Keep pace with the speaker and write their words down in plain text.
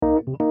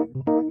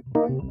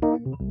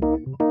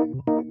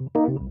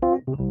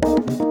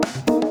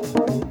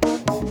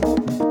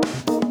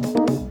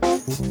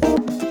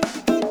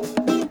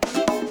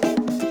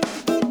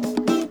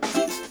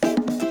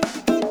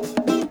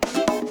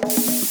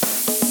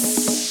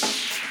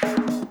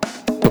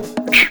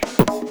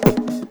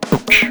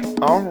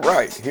All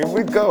right, here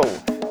we go.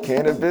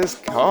 Cannabis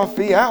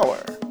Coffee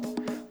Hour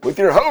with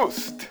your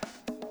host,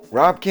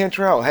 Rob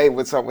Cantrell. Hey,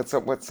 what's up?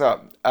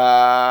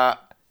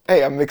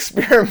 Hey, I'm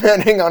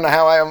experimenting on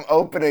how I am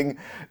opening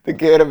the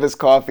Cannabis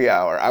Coffee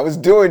Hour. I was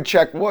doing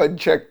check 1,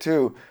 check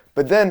 2,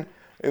 but then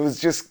it was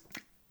just,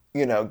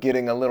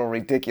 getting a little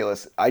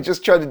ridiculous. I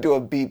just tried to do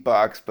a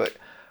beatbox, but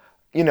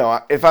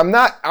if I'm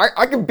not,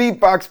 I can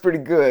beatbox pretty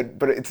good,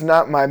 but it's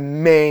not my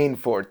main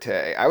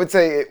forte. I would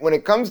say when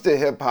it comes to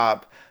hip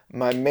hop,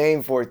 my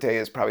main forte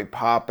is probably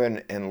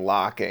popping and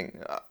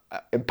locking.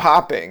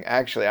 Popping,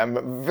 actually. I'm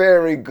a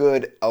very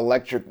good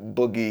electric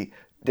boogie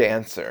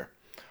dancer.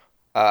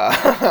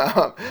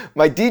 My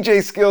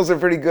DJ skills are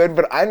pretty good,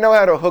 but I know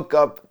how to hook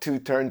up 2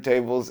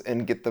 turntables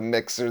and get the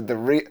mixer,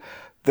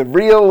 the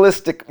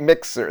realistic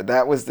mixer.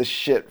 That was the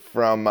shit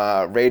from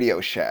Radio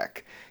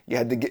Shack. You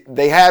had to get,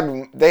 they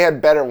had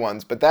better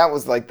ones, but that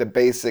was like the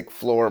basic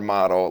floor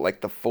model,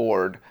 like the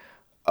Ford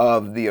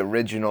of the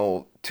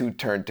original 2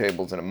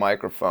 turntables and a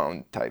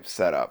microphone type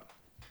setup.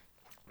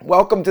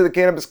 Welcome to the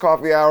Cannabis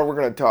Coffee Hour. We're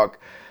going to talk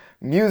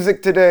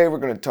music today. We're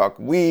going to talk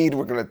weed.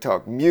 We're going to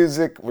talk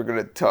music. We're going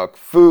to talk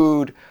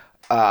food.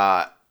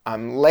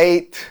 I'm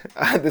late.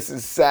 This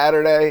is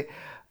Saturday,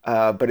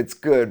 but it's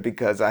good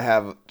because I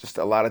have just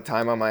a lot of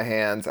time on my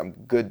hands. I'm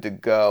good to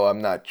go.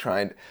 I'm not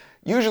trying.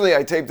 Usually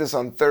I tape this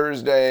on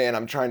Thursday and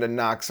I'm trying to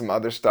knock some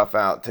other stuff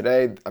out.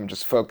 Today I'm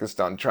just focused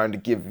on trying to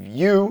give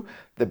you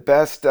the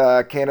best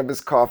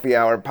Cannabis Coffee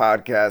Hour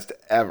podcast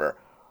ever.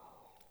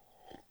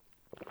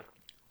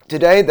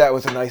 Today that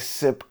was a nice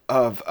sip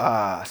of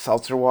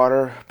seltzer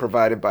water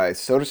provided by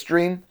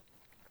SodaStream.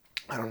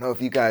 I don't know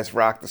if you guys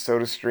rock the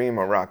SodaStream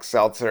or rock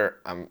seltzer.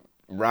 I'm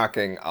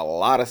rocking a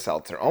lot of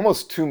seltzer,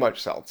 almost too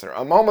much seltzer.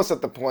 I'm almost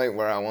at the point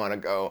where I want to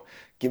go,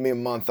 give me a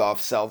month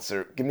off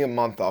seltzer, give me a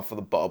month off of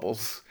the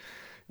bubbles.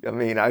 I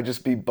mean, I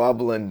just be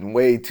bubbling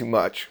way too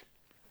much.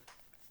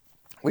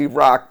 We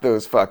rock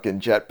those fucking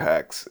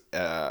jetpacks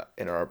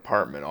in our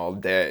apartment all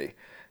day.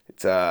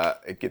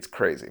 It gets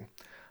crazy.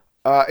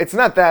 It's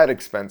not that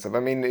expensive. I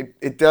mean,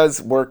 it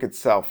does work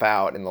itself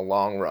out in the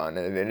long run,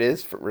 and it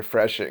is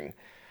refreshing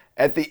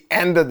at the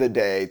end of the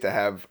day to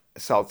have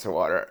seltzer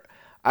water.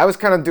 I was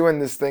kind of doing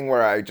this thing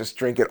where I just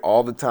drink it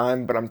all the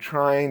time, but I'm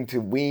trying to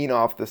wean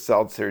off the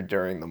seltzer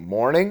during the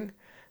morning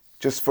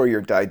just for your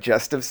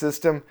digestive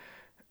system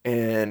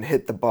and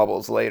hit the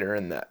bubbles later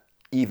in the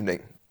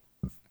evening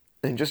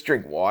and just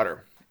drink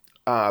water.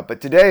 But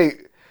today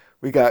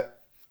I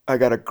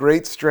got a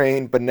great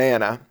strain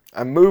banana.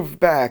 I moved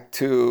back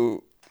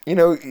to,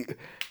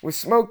 with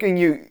smoking,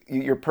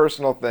 your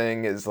personal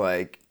thing is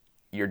like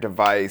your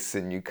device,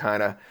 and you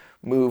kind of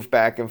move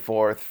back and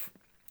forth.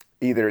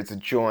 Either it's a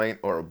joint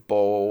or a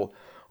bowl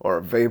or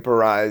a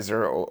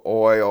vaporizer or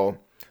oil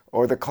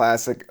or the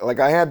classic. Like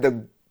I had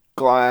the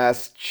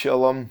glass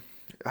Chillum.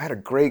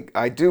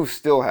 I do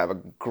still have a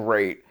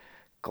great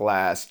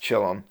glass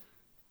Chillum.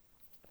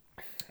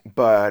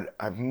 But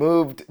I've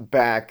moved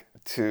back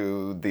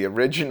to the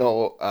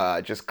original,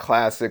 just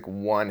classic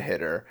one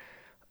hitter,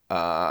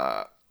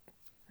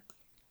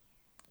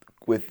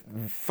 with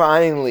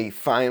finely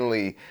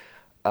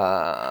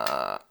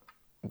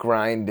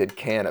grinded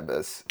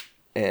cannabis.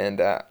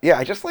 And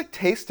I just like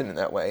tasting it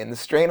that way. And the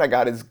strain I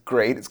got is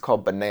great. It's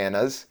called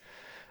Bananas.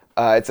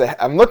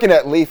 I'm looking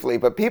at Leafly,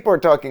 but people are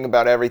talking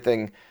about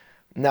everything,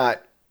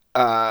 not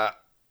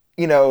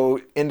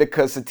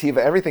indica,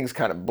 sativa, everything's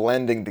kind of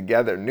blending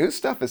together. New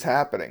stuff is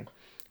happening.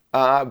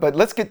 But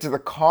let's get to the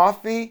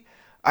coffee.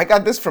 I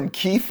got this from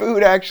Key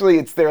Food, actually.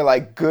 It's their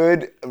like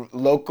good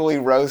locally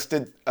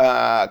roasted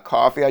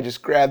coffee. I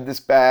just grabbed this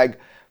bag,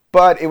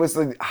 but it was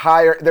the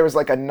higher. There was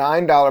like a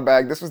 $9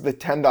 bag. This was the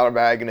 $10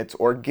 bag, and it's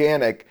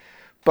organic.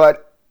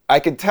 But I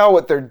could tell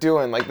what they're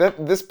doing. Like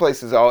this place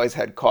has always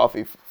had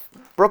coffee.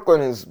 Brooklyn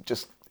is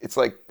just, it's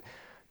like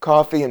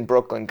coffee and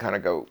Brooklyn kind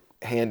of go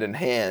hand in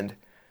hand.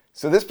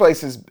 So this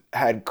place has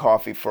had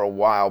coffee for a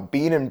while.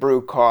 Bean and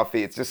brew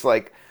coffee. It's just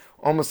like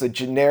almost a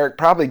generic,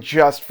 probably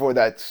just for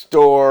that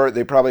store.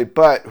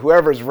 But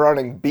whoever's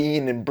running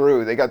Bean and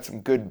Brew, they got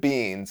some good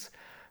beans,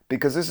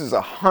 because this is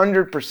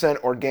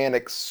 100%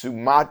 organic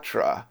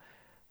Sumatra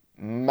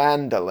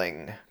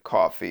Mandaling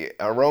coffee,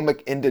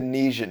 aromatic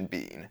Indonesian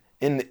bean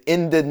in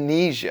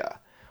Indonesia.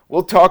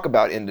 We'll talk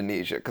about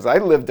Indonesia because I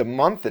lived a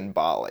month in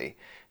Bali.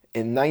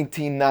 In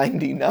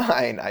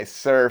 1999, I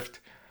surfed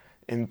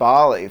in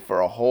Bali for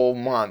a whole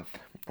month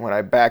when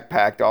I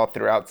backpacked all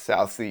throughout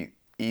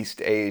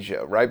Southeast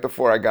Asia, right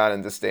before I got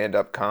into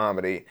stand-up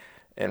comedy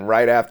and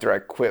right after I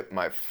quit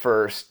my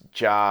first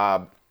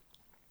job.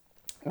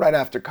 Right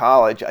after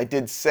college, I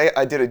did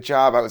a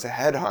job. I was a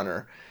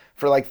headhunter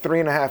for like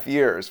 3.5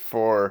 years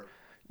for,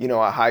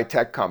 a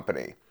high-tech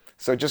company.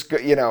 So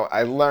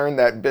I learned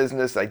that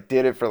business. I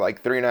did it for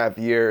like 3.5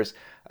 years.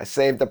 I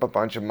saved up a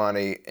bunch of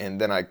money, and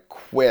then I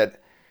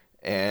quit.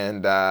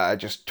 And I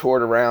just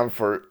toured around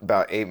for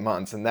about 8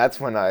 months. And that's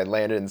when I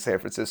landed in San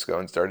Francisco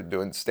and started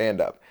doing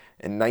stand-up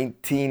in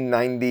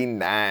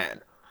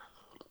 1999.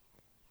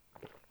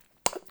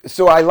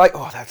 So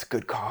that's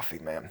good coffee,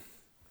 man.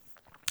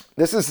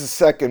 This is the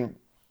second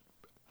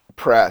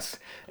press.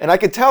 And I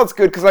could tell it's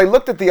good because I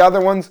looked at the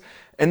other ones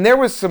and there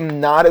was some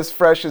not as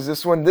fresh as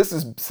this one.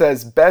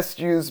 Says best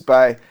used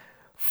by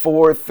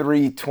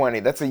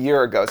 4/3/20. That's a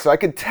year ago. So I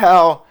could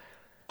tell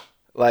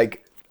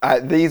like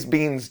these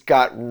beans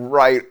got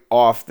right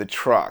off the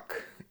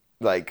truck.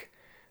 Like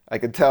I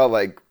could tell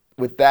like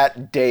with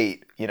that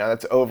date,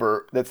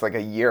 that's like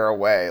a year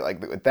away.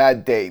 Like with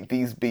that date,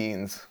 these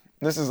beans,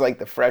 this is like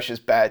the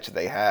freshest batch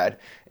they had.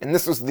 And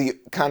this was the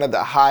kind of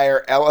the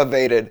higher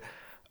elevated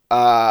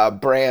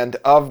brand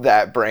of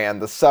that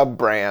brand, the sub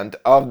brand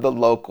of the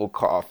local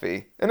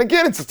coffee. And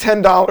again, it's a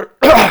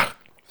 $10.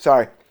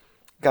 Sorry,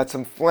 got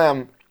some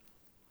phlegm.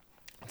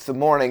 It's the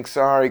morning.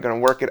 Sorry, gonna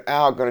work it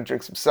out. Gonna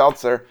drink some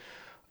seltzer.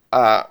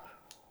 But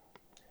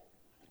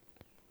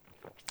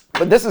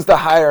this is the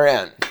higher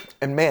end,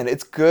 and man,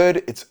 it's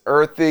good. It's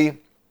earthy.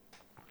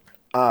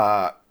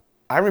 I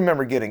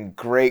remember getting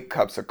great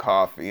cups of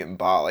coffee in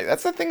Bali.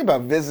 That's the thing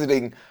about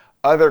visiting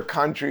other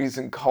countries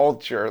and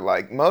culture.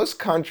 Like most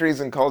countries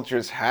and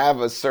cultures have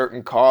a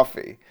certain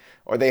coffee,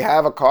 or they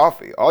have a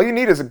coffee. All you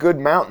need is a good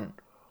mountain.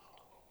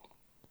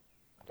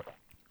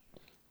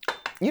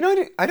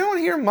 I don't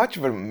hear much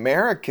of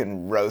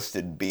American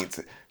roasted beans.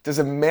 Does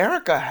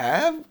America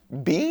have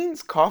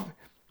beans, coffee?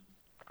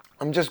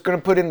 I'm just going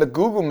to put in the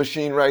Google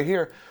machine right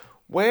here.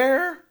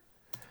 Where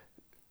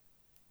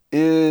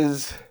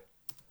is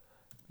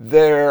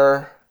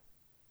there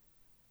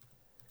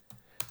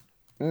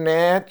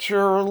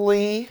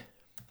naturally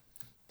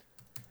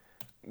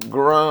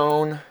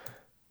grown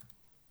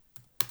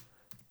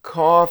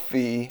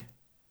coffee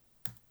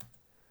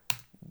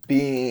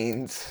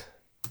beans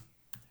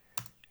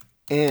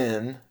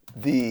in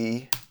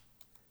the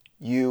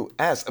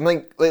U.S.? I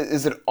mean,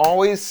 is it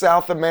always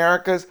South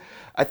America's?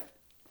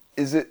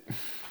 Is it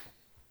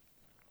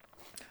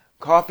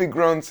coffee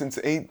grown since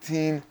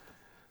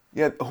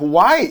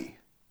Hawaii?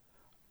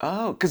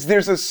 Oh, because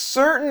there's a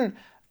certain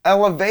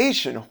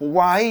elevation,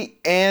 Hawaii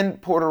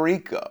and Puerto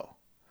Rico.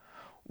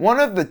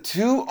 One of the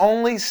two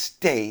only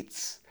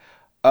states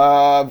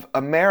of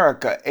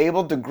America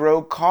able to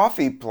grow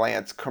coffee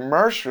plants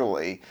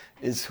commercially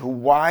is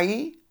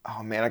Hawaii.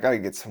 Oh man, I gotta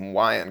get some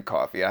Hawaiian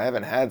coffee. I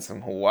haven't had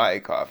some Hawaii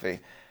coffee.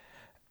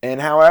 And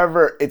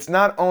however, it's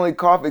not only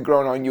coffee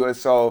grown on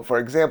US soil. For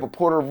example,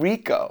 Puerto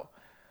Rico.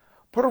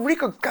 Puerto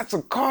Rico got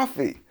some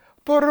coffee.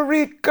 Puerto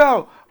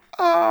Rico.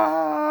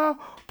 Oh,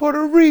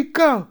 Puerto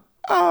Rico.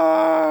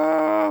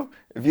 Oh.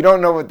 If you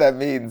don't know what that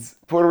means,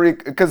 Puerto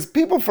Rico, because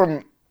people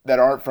that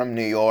aren't from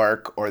New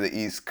York or the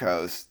East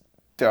Coast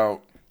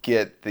don't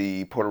get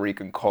the Puerto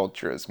Rican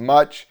culture as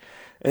much.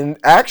 And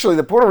actually,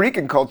 the Puerto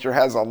Rican culture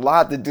has a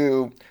lot to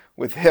do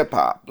with hip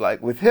hop.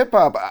 Like with hip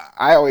hop,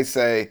 I always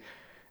say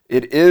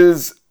it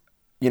is,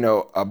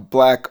 a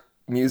black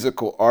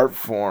musical art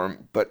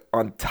form, but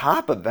on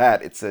top of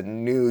that, it's a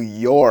New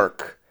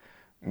York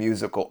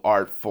musical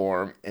art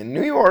form. In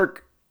New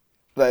York,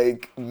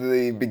 like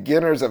the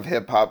beginners of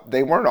hip hop,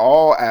 they weren't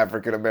all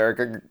African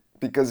American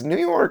because New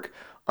York,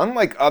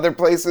 unlike other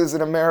places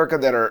in America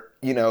that are,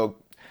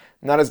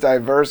 not as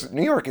diverse,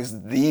 New York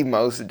is the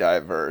most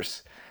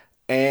diverse.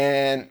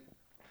 And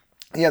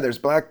yeah, there's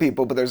black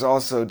people, but there's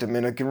also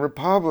Dominican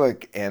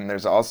Republic, and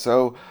there's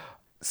also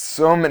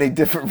so many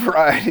different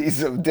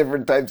varieties of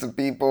different types of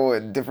people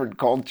and different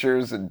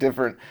cultures and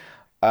different.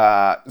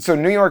 So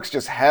New York's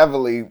just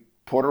heavily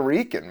Puerto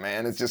Rican,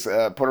 man. It's just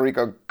Puerto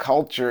Rico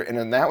culture, and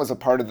then that was a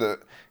part of the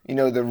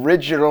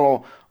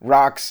original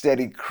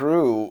Rocksteady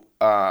crew.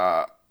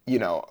 Most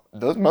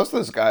of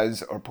those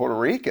guys are Puerto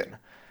Rican.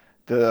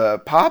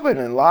 The Poppin'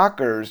 and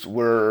Lockers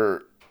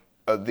were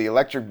the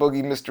Electric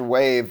Boogie, Mr.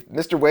 Wave.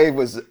 Mr. Wave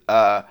was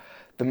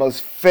the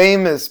most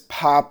famous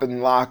pop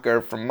and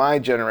locker from my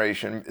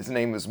generation. His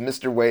name was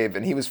Mr. Wave,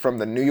 and he was from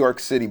the New York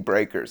City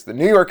Breakers. The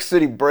New York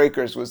City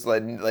Breakers was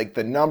like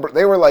the number.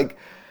 They were like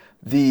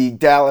the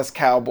Dallas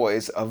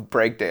Cowboys of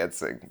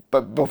breakdancing.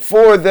 But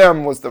before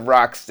them was the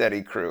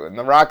Rocksteady crew, and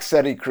the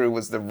Rocksteady crew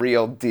was the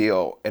real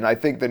deal. And I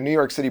think the New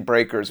York City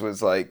Breakers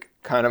was like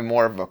kind of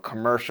more of a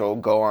commercial,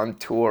 go on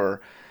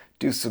tour,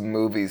 do some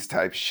movies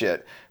type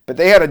shit. But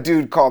they had a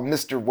dude called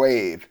Mr.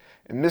 Wave.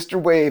 And Mr.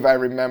 Wave, I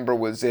remember,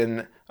 was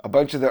in a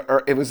bunch of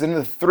it was in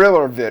the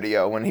Thriller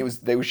video when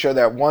they would show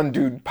that one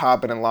dude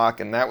popping and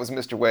locking. That was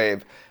Mr.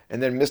 Wave.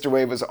 And then Mr.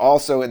 Wave was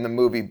also in the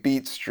movie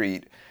Beat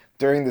Street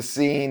during the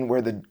scene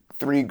where the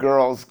three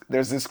girls,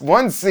 there's this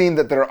one scene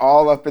that they're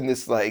all up in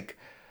this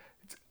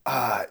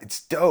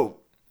it's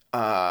dope.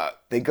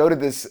 They go to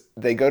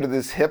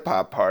this hip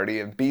hop party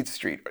in Beat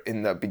Street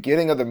in the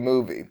beginning of the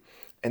movie,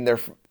 and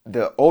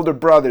the older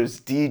brother's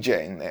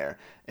DJing there,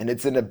 and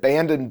it's an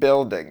abandoned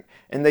building,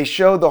 and they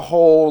show the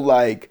whole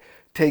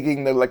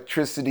taking the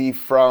electricity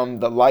from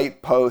the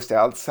light post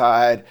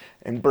outside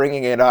and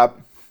bringing it up.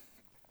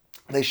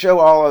 They show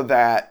all of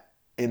that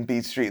in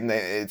Beat Street, and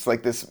it's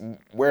like this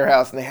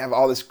warehouse, and they have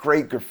all this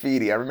great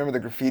graffiti. I remember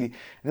the graffiti.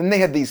 And then they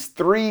had these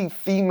three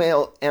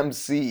female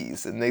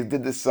MCs, and they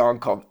did this song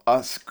called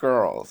Us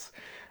Girls.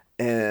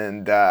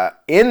 And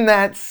in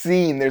that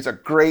scene, there's a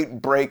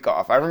great break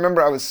off. I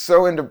remember I was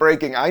so into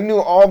breaking. I knew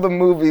all the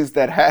movies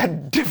that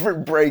had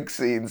different break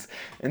scenes.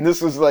 And this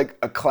was like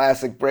a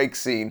classic break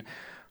scene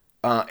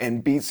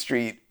in Beat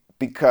Street,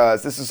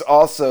 because this is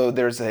also,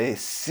 there's a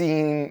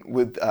scene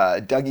with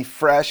Dougie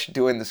Fresh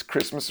doing this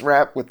Christmas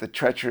rap with the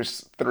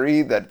Treacherous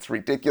Three that's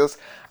ridiculous.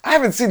 I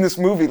haven't seen this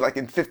movie like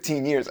in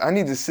 15 years. I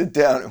need to sit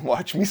down and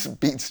watch me some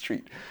Beat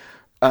Street.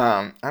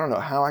 I don't know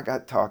how I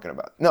got talking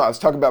about. No, I was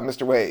talking about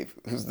Mr. Wave,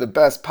 who's the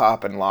best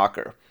pop and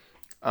locker.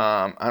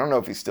 I don't know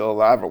if he's still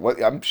alive or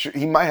what. I'm sure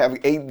he might have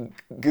 8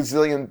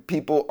 gazillion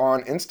people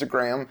on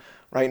Instagram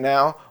right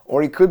now,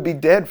 or he could be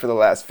dead for the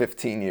last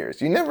 15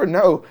 years. You never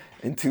know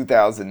in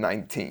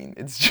 2019.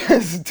 It's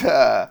just,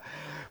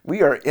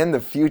 we are in the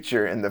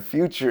future, and the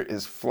future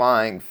is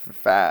flying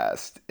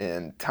fast,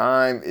 and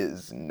time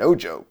is no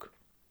joke.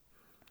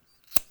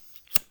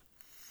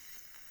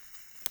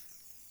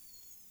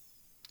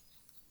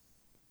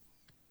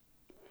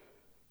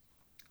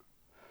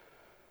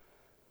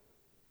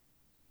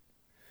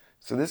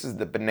 So this is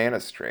the banana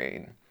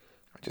strain.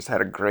 I just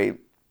had a great,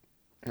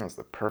 that was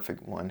the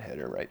perfect one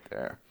hitter right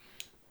there.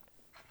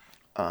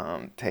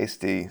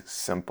 Tasty,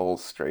 simple,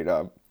 straight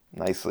up,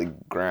 nicely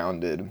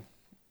grounded,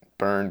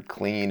 burned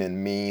clean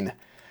and mean,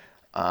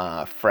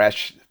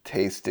 fresh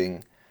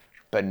tasting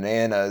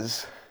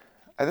bananas.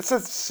 That's the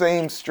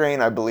same strain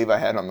I believe I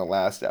had on the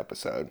last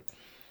episode.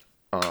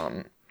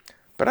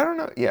 But I don't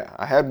know. Yeah,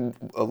 I had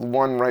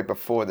one right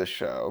before the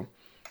show.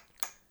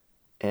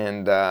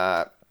 And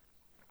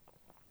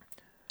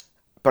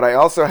but I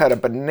also had a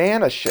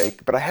banana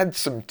shake, but I had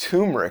some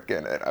turmeric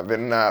in it. I've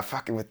been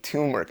fucking with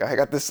turmeric. I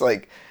got this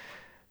like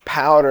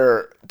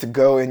powder to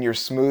go in your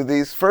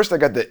smoothies. First, I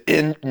got the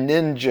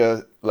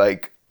Ninja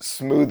like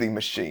smoothie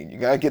machine. You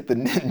gotta get the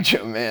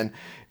Ninja, man.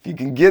 If you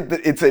can get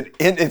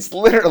it's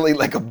literally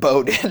like a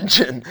boat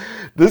engine.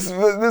 This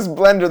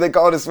blender, they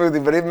call it a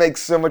smoothie, but it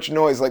makes so much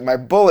noise. Like my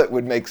bullet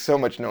would make so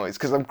much noise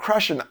because I'm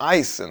crushing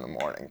ice in the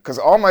morning. Because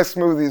all my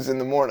smoothies in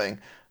the morning,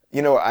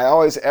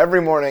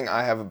 every morning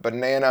I have a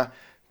banana,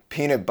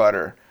 peanut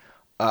butter,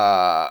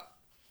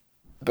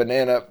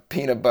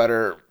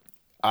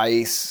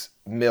 ice,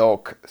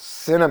 milk,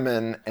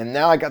 cinnamon, and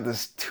now I got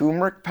this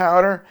turmeric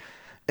powder.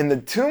 And the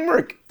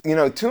turmeric,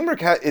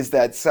 turmeric is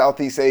that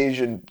Southeast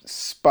Asian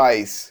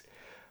spice,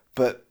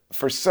 but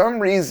for some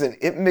reason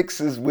it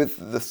mixes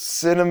with the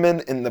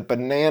cinnamon and the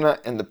banana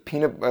and the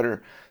peanut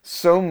butter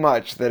so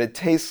much that it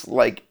tastes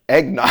like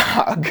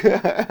eggnog.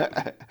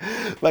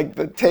 Like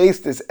the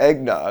taste is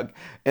eggnog.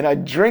 And I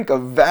drink a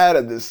vat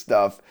of this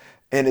stuff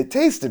and it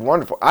tasted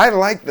wonderful. I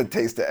like the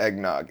taste of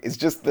eggnog. It's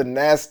just the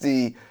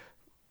nasty,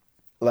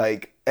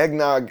 like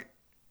eggnog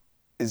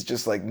is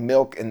just like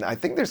milk, and I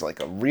think there's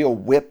like a real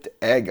whipped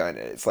egg on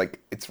it.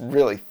 It's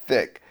really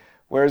thick.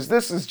 Whereas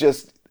this is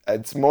just,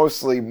 it's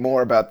mostly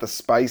more about the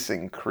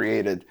spicing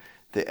created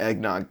the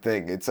eggnog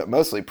thing. It's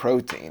mostly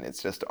protein.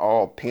 It's just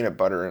all peanut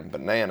butter and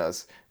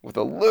bananas with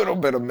a little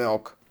bit of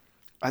milk.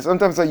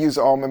 Sometimes I use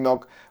almond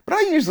milk, but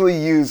I usually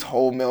use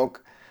whole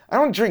milk. I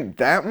don't drink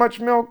that much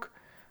milk,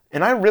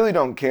 and I really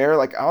don't care.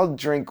 Like I'll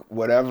drink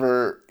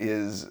whatever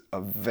is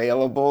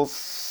available.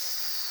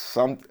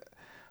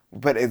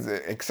 But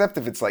except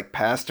if it's like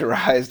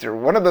pasteurized or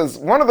one of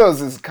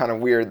those is kind of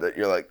weird that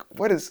you're like,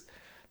 what is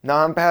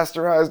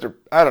non-pasteurized, or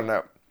I don't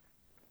know,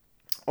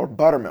 or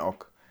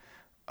buttermilk.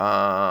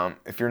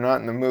 If you're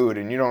not in the mood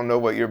and you don't know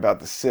what you're about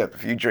to sip,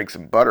 if you drink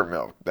some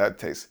buttermilk, that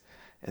tastes.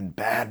 And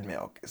bad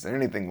milk. Is there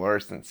anything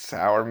worse than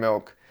sour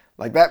milk?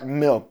 Like that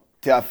milk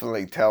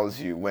definitely tells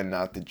you when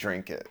not to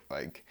drink it.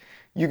 Like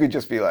you could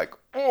just be like,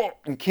 oh,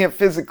 you can't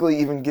physically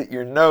even get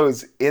your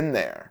nose in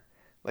there.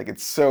 Like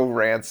it's so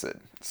rancid,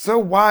 so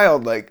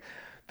wild. Like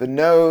the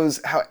nose,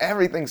 how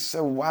everything's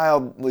so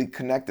wildly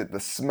connected. The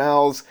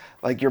smells,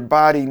 like your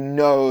body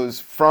knows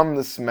from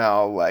the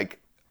smell,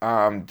 like,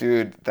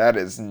 dude, that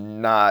is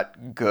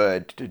not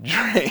good to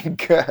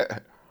drink.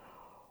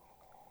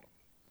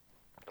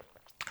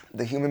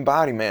 The human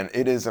body, man,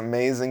 it is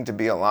amazing to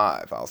be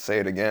alive. I'll say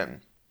it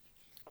again.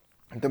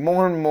 The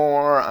more and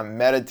more I'm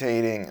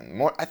meditating, and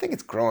more, I think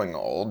it's growing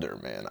older,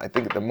 man. I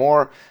think the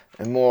more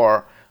and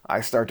more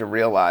I start to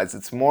realize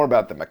it's more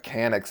about the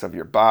mechanics of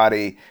your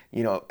body.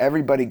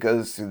 Everybody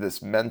goes through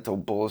this mental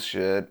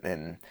bullshit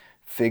and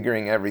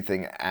figuring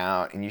everything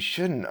out, and you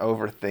shouldn't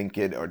overthink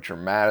it or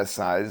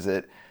dramatize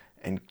it,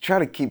 and try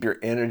to keep your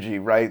energy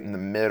right in the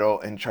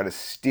middle and try to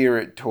steer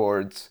it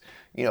towards,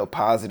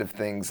 positive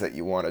things that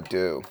you want to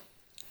do.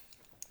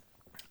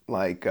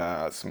 Like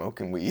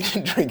smoking weed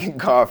and drinking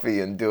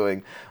coffee and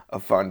doing a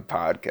fun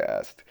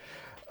podcast.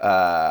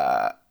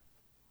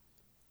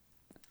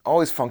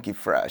 Always funky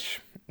fresh.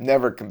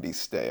 Never can be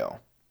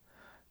stale.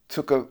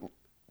 Took a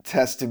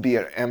test to be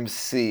an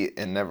MC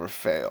and never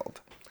failed.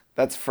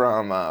 That's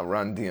from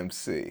Run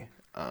DMC.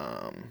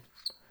 I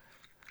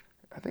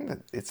think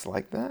that it's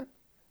like that.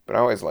 But I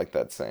always like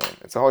that saying.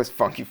 It's always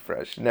funky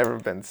fresh. Never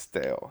been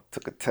stale.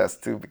 Took a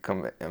test to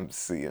become an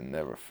MC and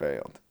never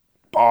failed.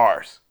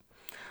 Bars.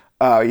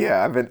 Oh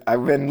yeah,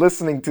 I've been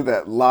listening to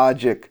that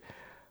Logic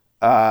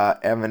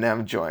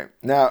Eminem joint.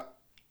 Now,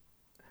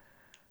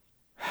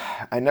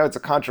 I know it's a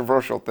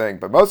controversial thing,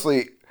 but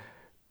mostly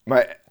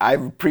I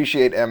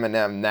appreciate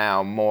Eminem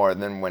now more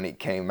than when he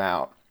came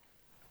out.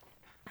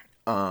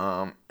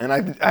 And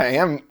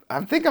I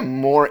think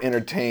I'm more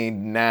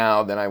entertained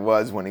now than I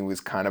was when he was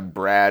kind of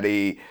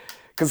bratty,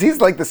 because he's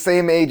like the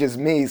same age as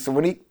me. So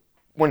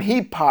when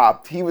he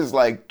popped, he was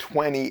like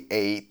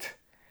 28,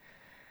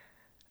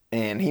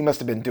 and he must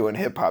have been doing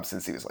hip hop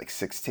since he was like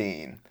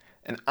 16.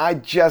 And I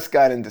just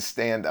got into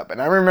stand up,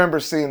 and I remember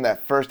seeing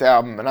that first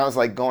album, and I was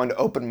like going to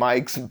open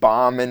mics,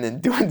 bombing,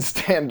 and doing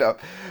stand up.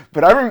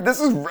 But I remember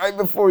this was right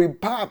before he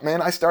popped,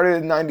 man. I started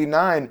in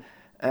 '99,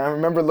 and I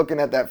remember looking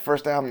at that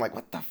first album like,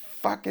 what the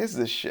fuck is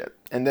this shit?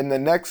 And then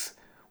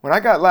when I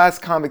got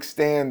Last Comic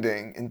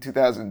Standing in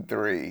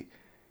 2003,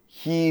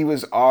 he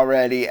was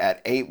already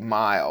at 8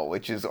 Mile,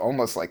 which is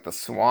almost like the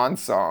swan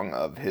song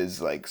of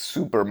his like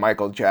super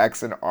Michael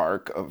Jackson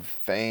arc of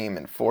fame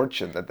and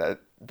fortune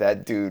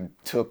that dude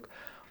took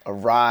a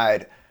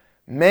ride.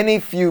 Many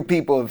few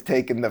people have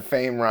taken the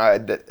fame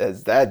ride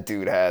as that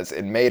dude has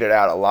and made it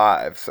out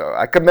alive. So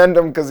I commend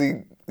him because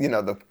the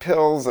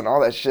pills and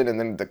all that shit, and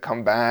then to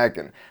come back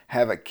and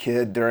have a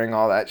kid during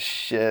all that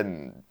shit,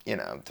 and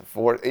that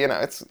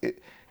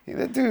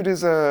dude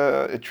is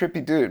a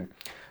trippy dude.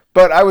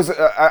 But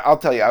I'll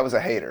tell you, I was a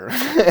hater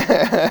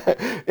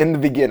in the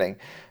beginning.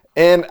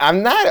 And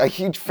I'm not a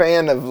huge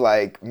fan of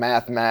like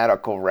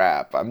mathematical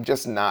rap. I'm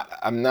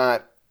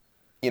not,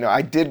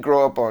 I did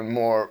grow up on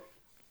more,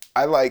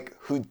 I like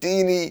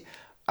Houdini,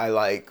 I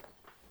like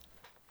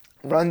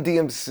Run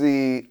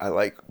DMC, I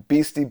like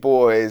Beastie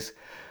Boys,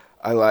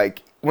 I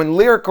like when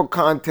lyrical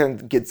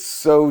content gets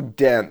so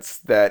dense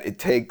that it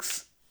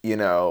takes,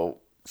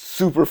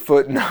 super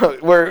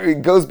footnote where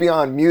it goes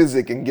beyond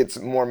music and gets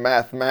more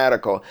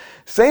mathematical.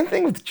 Same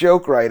thing with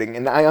joke writing,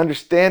 and I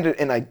understand it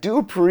and I do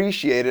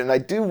appreciate it, and I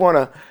do want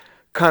to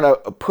kind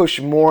of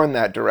push more in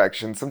that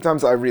direction.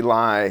 Sometimes I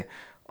rely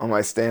on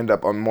my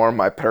stand-up on more of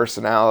my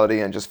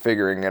personality and just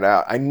figuring it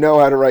out. I know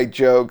how to write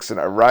jokes and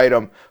I write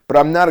them, but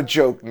I'm not a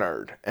joke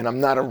nerd and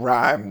I'm not a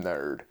rhyme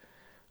nerd.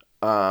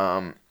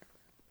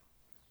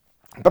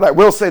 But I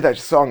will say that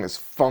song is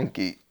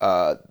funky.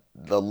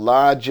 The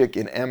Logic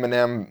in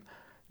Eminem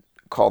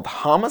called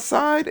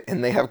Homicide,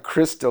 and they have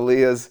Chris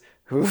D'Elia's,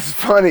 who's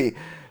funny.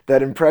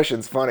 That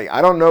impression's funny.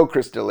 I don't know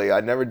Chris D'Elia.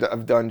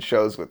 I've done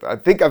shows with him. I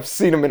think I've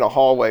seen him in a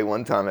hallway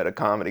one time at a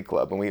comedy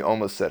club, and we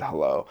almost said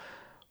hello.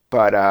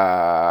 But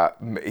I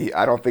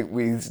don't think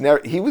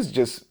he was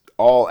just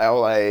all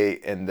LA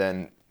and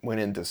then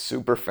went into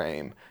super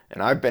fame.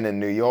 And I've been in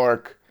New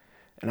York,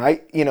 and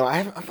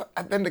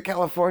I've been to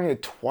California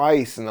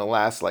twice in the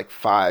last like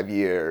 5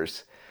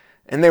 years.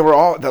 And the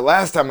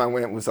last time I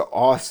went was an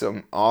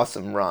awesome,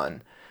 awesome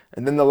run.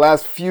 And then the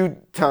last few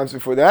times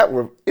before that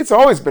it's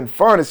always been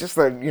fun. It's just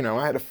that,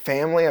 I had a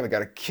family, I've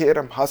got a kid,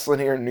 I'm hustling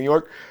here in New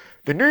York.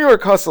 The New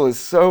York hustle is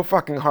so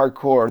fucking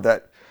hardcore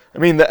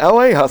the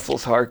LA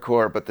hustle's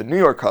hardcore, but the New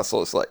York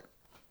hustle is like,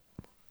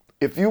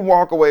 if you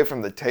walk away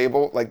from the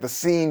table, like the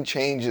scene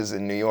changes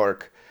in New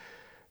York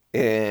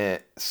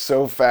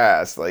so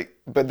fast. Like,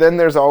 but then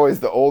there's always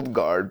the old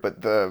guard,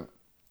 but the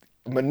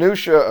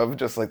minutia of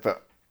just like the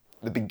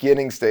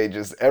beginning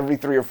stages, every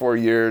 3 or 4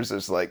 years,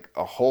 there's like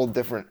a whole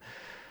different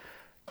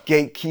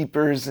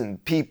gatekeepers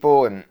and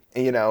people, and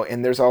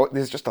and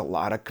there's just a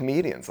lot of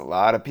comedians. A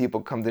lot of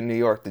people come to New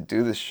York to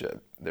do this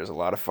shit. There's a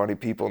lot of funny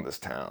people in this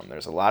town.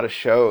 There's a lot of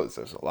shows.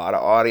 There's a lot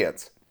of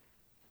audience.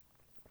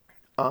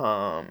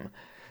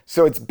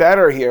 So it's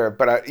better here,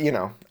 but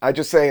I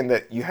just saying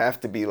that you have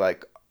to be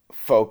like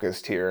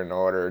focused here in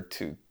order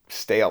to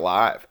stay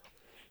alive,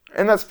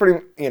 and that's pretty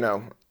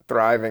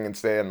thriving and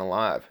staying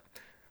alive.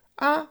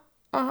 That's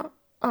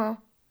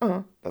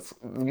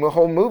the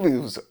whole movie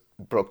was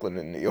Brooklyn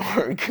and New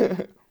York.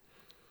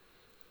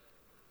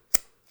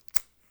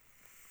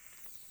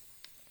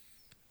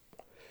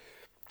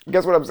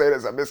 Guess what I'm saying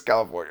is I miss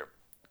California,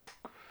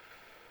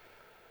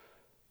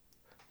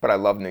 but I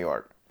love New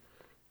York.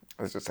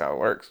 That's just how it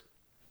works.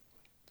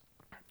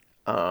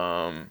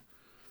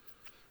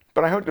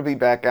 But I hope to be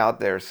back out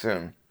there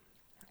soon.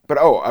 But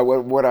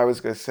what I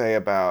was gonna say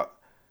about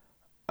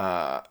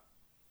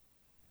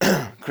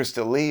Chris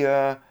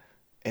D'Elia,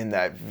 and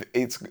that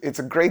it's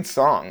a great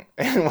song.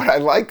 And what I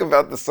like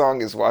about the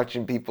song is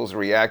watching people's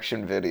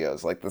reaction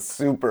videos, like the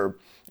super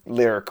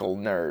lyrical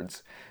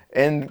nerds,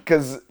 and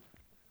because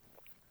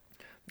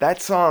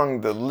that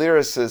song, the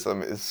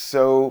lyricism is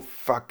so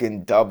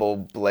fucking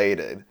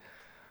double-bladed,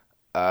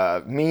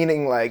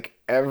 meaning like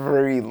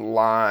every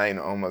line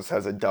almost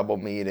has a double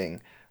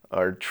meaning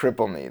or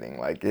triple meaning.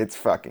 Like, it's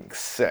fucking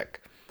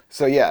sick.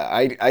 So yeah,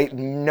 I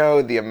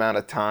know the amount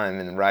of time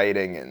in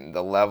writing and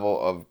the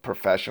level of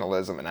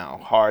professionalism and how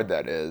hard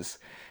that is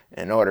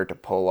in order to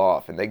pull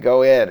off. And they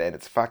go in and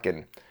it's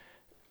fucking...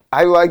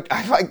 I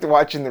liked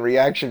watching the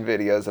reaction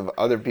videos of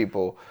other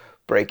people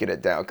breaking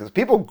it down, because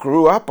people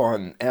grew up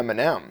on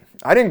Eminem.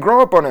 I didn't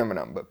grow up on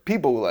Eminem, but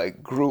people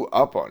like grew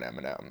up on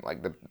Eminem,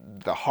 like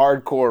the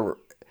hardcore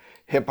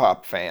hip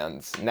hop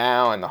fans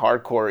now, and the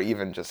hardcore,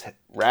 even just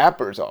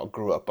rappers, all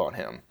grew up on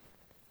him.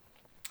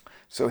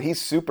 So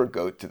he's super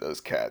goat to those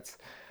cats.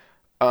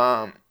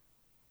 Um,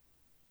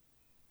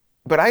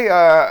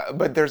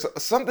 but there's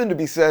something to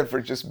be said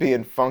for just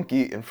being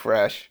funky and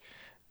fresh.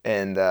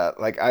 And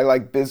like I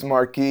like Biz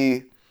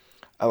Markie,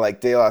 I like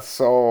De La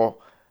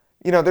Soul.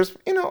 There's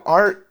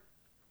art.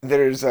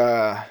 There's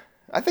I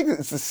think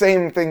it's the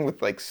same thing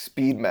with like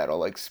speed metal.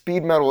 Like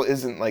speed metal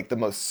isn't like the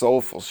most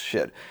soulful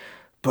shit,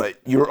 but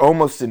you're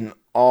almost in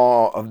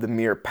awe of the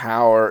mere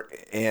power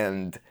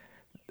and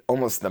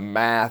almost the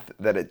math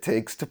that it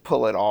takes to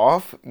pull it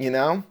off.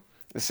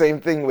 The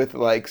same thing with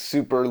like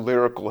super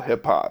lyrical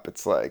hip hop.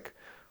 It's like,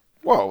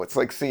 whoa, it's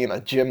like seeing a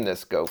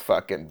gymnast go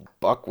fucking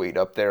buckwheat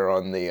up there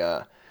on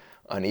the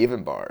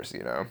uneven bars.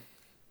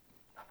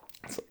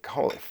 It's like,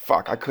 holy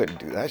fuck, I couldn't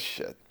do that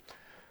shit.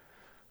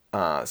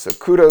 So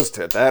kudos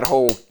to that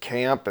whole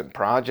camp and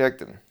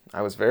project, and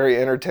I was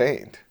very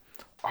entertained.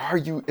 Are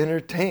you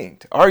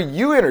entertained? Are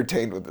you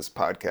entertained with this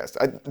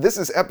podcast? This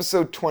is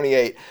episode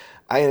 28.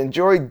 I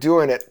enjoy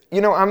doing it.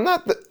 I'm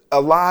not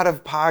a lot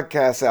of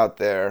podcasts out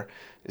there.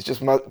 It's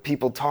just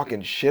people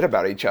talking shit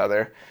about each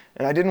other,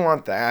 and I didn't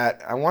want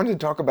that. I wanted to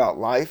talk about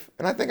life,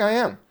 and I think I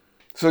am.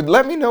 So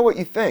let me know what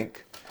you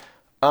think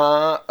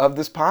of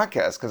this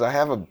podcast, because I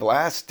have a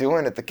blast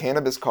doing it. The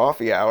Cannabis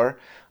Coffee Hour.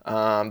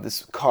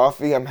 This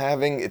coffee I'm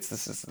having,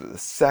 this is the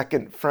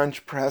second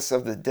French press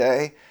of the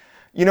day.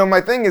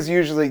 My thing is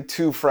usually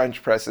 2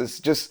 French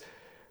presses.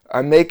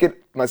 I make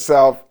it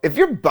myself. If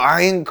you're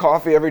buying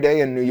coffee every day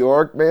in New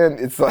York, man,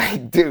 it's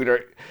like,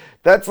 dude,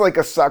 that's like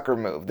a sucker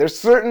move. There's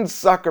certain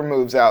sucker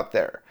moves out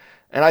there.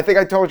 And I think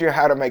I told you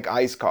how to make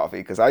iced coffee,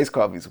 because iced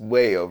coffee is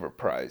way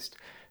overpriced.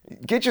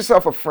 Get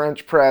yourself a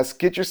French press.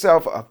 Get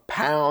yourself a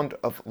pound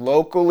of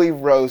locally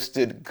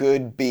roasted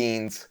good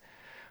beans.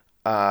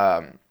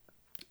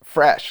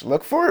 Fresh.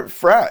 Look for it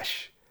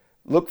fresh.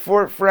 Look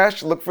for it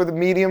fresh. Look for the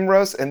medium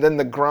roast, and then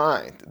the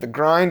grind. The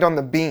grind on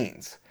the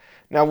beans.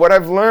 Now, what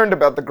I've learned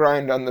about the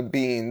grind on the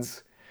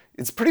beans,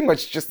 it's pretty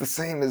much just the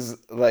same as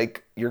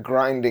like your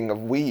grinding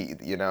of weed.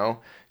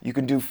 You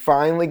can do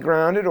finely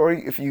grounded, or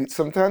if you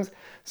sometimes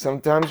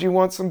you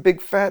want some big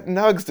fat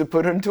nugs to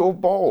put into a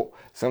bowl.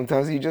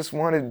 Sometimes you just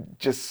want it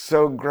just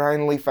so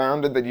grindly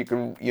founded that you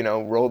can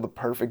roll the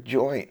perfect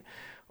joint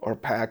or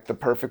pack the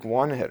perfect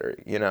one hitter.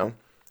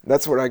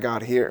 That's what I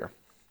got here,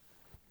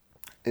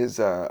 is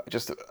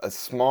just a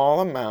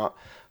small amount,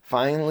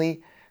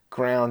 finely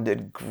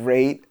grounded,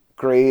 great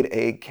grade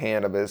A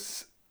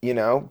cannabis,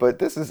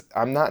 but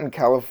I'm not in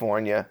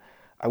California.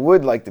 I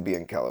would like to be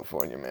in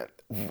California, man,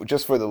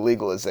 just for the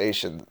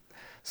legalization.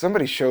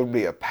 Somebody showed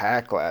me a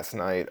pack last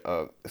night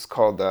it's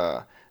called,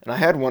 and I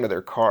had one of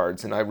their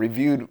cards, and I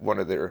reviewed one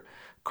of their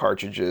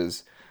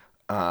cartridges.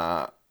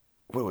 What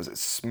was it?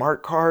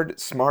 Smart Card?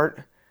 It's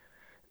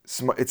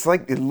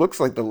like, it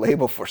looks like the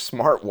label for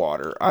Smart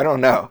Water. I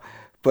don't know,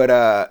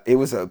 but it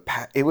was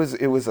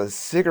a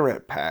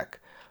cigarette pack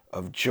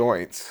of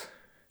joints,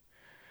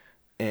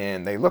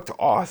 and they looked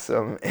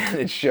awesome. And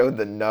it showed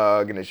the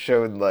nug, and it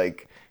showed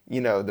like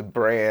the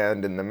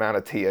brand and the amount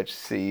of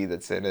THC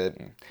that's in it.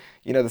 And,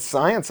 the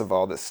science of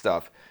all this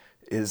stuff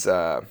is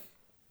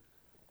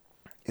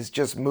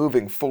just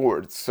moving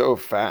forward so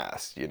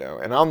fast.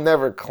 And I'll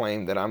never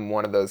claim that I'm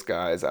one of those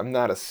guys. I'm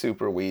not a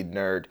super weed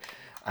nerd.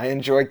 I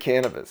enjoy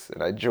cannabis,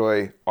 and I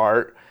enjoy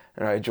art,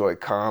 and I enjoy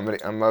comedy.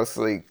 I'm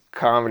mostly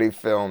comedy,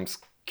 films,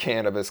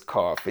 cannabis,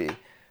 coffee,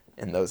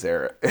 in those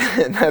areas.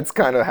 And that's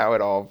kind of how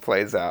it all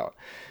plays out.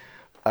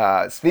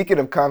 Speaking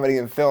of comedy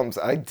and films,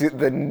 I did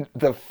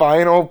the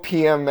final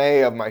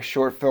PMA of my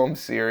short film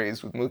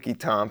series with Mookie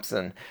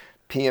Thompson.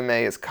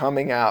 PMA is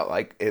coming out,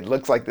 like, it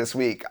looks like this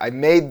week. I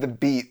made the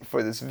beat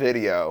for this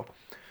video,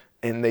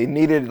 and they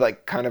needed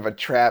like kind of a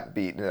trap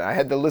beat, and I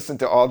had to listen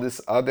to all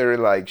this other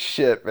like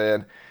shit,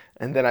 man.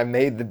 And then I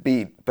made the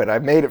beat, but I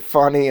made it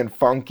funny and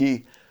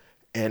funky,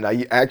 and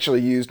I actually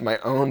used my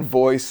own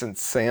voice and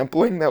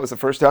sampling. That was the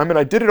first time, and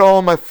I did it all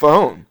on my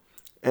phone.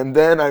 And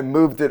then I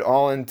moved it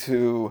all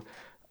into,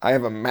 I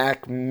have a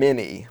Mac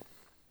Mini.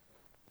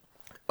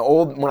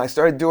 When I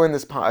started doing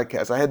this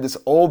podcast, I had this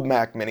old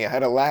Mac Mini. I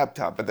had a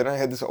laptop, but then I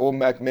had this old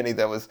Mac Mini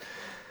that was,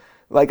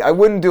 like, I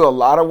wouldn't do a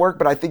lot of work,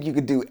 but I think you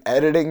could do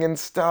editing and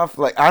stuff.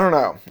 Like, I don't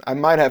know. I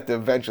might have to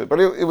eventually. But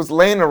it was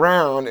laying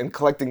around and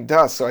collecting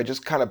dust, so I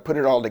just kind of put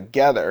it all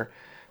together.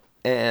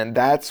 And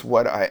that's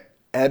what I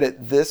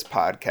edit this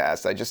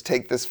podcast. I just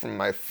take this from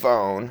my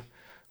phone,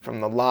 from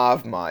the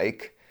lav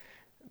mic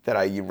that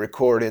I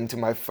record into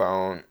my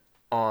phone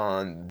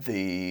on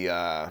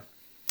the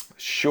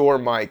Shure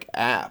Mic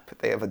app.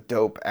 They have a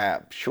dope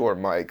app, Shure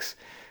Mics.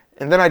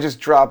 And then I just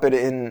drop it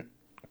in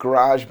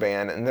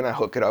GarageBand, and then I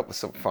hook it up with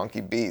some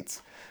funky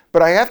beats.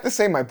 But I have to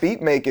say, my beat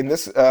making,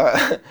 this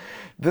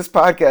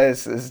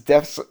podcast has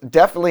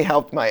definitely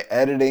helped my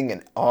editing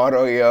and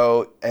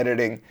audio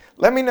editing.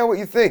 Let me know what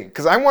you think,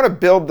 because I want to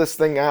build this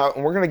thing out,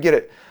 and we're going to get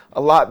it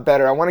a lot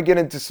better. I want to get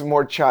into some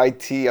more chai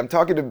tea. I'm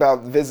talking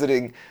about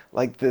visiting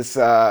like this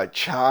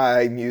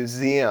chai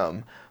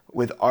museum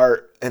with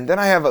art. And then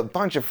I have a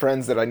bunch of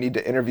friends that I need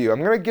to interview.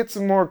 I'm going to get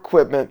some more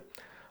equipment.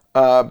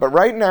 But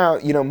right now,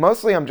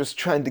 mostly I'm just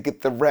trying to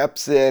get the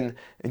reps in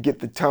and get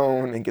the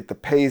tone and get the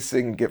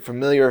pacing and get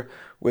familiar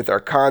with our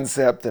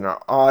concept and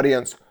our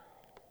audience.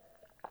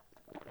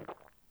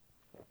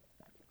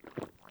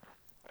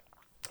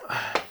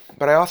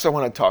 But I also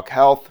want to talk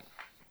health.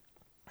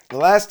 The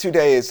last 2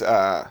 days,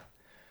 I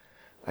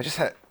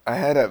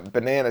had a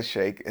banana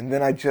shake, and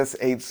then I just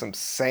ate some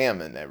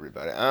salmon.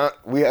 Everybody,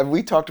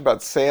 we talked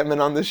about salmon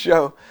on this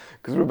show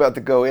because we're about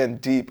to go in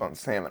deep on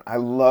salmon. I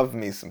love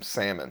me some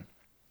salmon.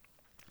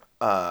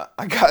 I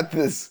got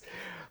this.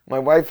 My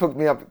wife hooked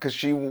me up because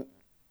she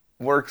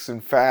works in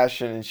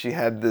fashion, and she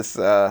had this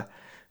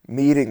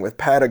meeting with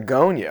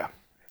Patagonia,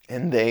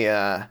 and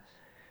they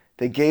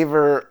gave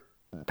her.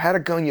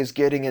 Patagonia's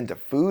getting into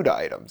food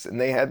items,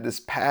 and they had this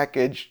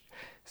packaged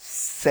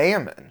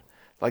salmon,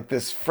 like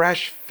this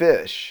fresh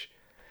fish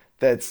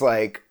that's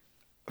like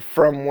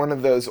from one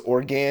of those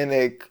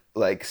organic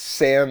like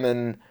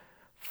salmon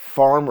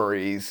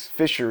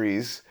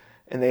fisheries,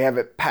 and they have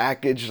it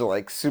packaged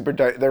like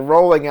they're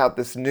rolling out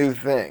this new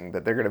thing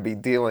that they're going to be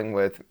dealing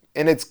with,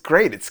 and it's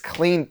great. It's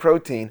clean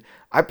protein.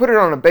 I put it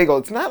on a bagel.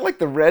 It's not like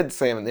the red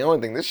salmon. The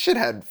only thing, this shit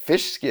had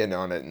fish skin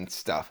on it and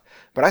stuff.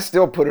 But I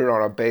still put it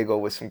on a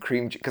bagel with some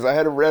cream cheese because I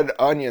had a red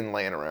onion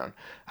laying around.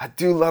 I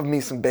do love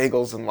me some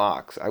bagels and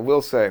lox. I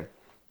will say,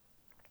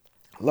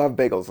 love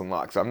bagels and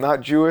lox. I'm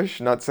not Jewish.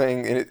 Not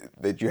saying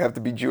that you have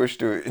to be Jewish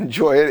to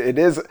enjoy it.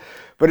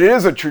 But it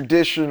is a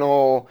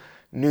traditional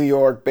New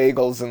York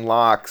bagels and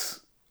lox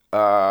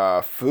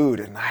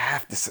food. And I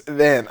have to say,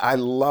 man, I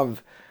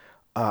love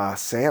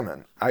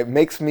salmon. It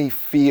makes me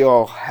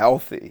feel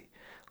healthy.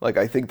 Like,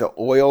 I think the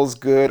oil's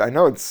good. I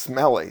know it's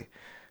smelly,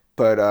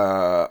 but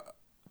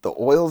the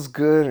oil's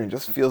good, and it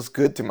just feels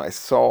good to my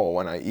soul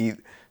when I eat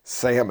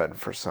salmon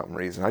for some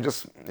reason.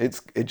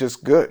 It's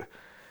just good.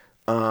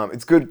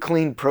 It's good,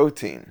 clean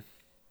protein.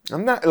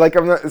 I'm not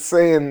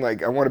saying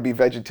like I want to be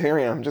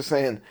vegetarian. I'm just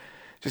saying,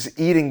 just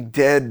eating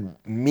dead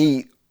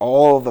meat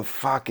all the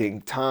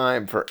fucking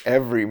time for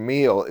every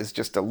meal is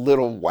just a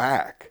little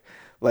whack.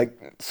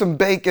 Like some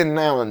bacon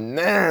now and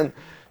then,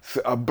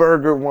 a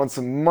burger once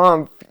a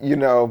month,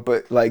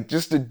 but like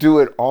just to do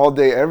it all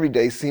day, every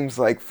day seems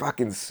like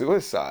fucking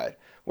suicide.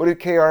 What did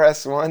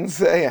KRS-One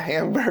say? A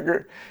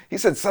hamburger? He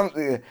said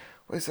something,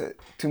 what is it?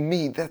 To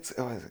me, is it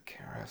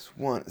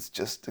KRS-One? It's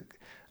just,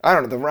 I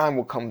don't know, the rhyme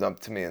will come up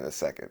to me in a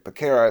second. But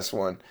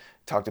KRS-One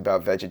talked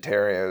about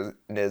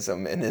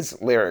vegetarianism in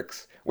his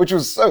lyrics, which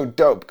was so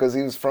dope because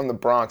he was from the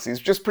Bronx. He's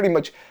just pretty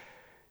much,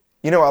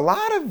 a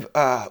lot of,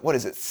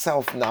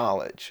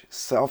 self-knowledge.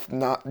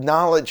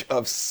 Knowledge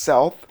of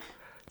self,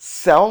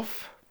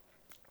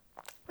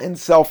 and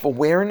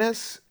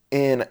self-awareness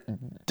in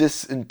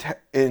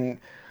disattaching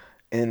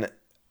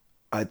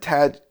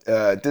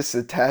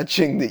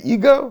the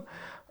ego.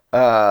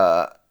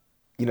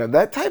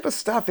 That type of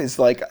stuff is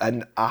like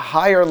a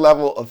higher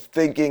level of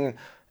thinking.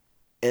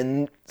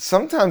 And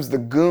sometimes the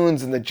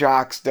goons and the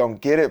jocks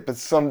don't get it, but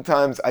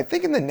sometimes I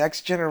think in the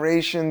next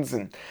generations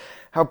and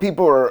how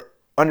people are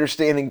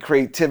understanding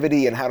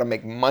creativity and how to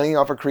make money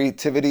off of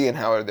creativity and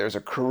how there's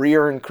a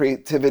career in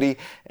creativity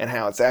and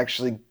how it's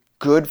actually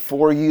good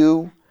for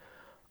you.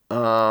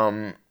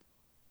 Some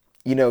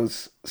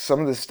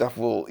of this stuff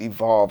will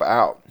evolve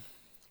out.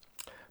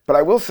 But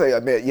I will say,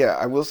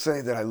 I will say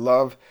that I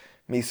love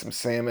me some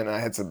salmon. I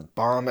had some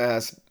bomb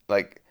ass,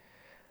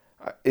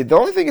 the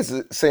only thing is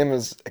that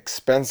salmon's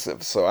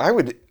expensive, so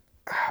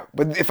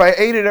but if I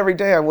ate it every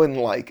day, I wouldn't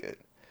like it.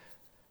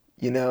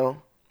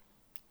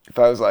 If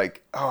I was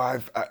like,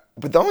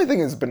 but the only thing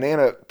is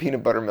banana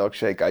peanut butter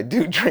milkshake I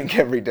do drink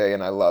every day,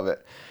 and I love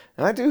it.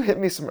 And I do hit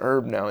me some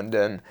herb now and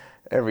then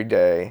every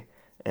day,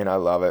 and I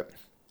love it.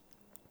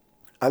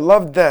 I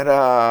love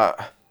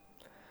that,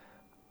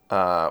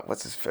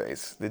 what's his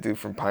face? The dude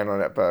from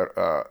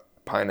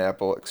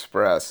Pineapple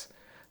Express.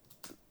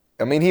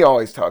 I mean, he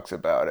always talks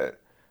about it.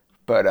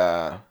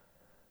 But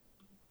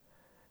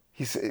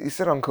he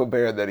said on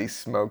Colbert that he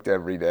smoked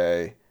every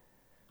day,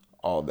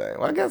 all day.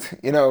 Well, I guess,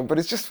 but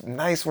it's just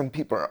nice when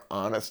people are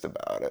honest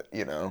about it,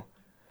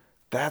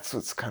 That's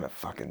what's kind of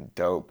fucking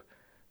dope.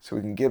 So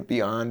we can get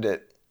beyond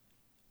it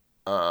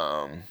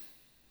and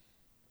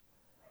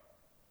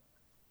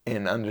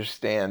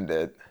understand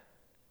it,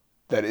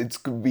 that it's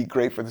going to be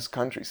great for this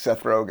country.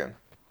 Seth Rogen.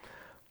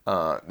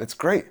 That's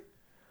great.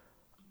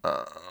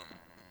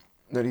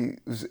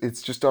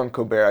 It's just on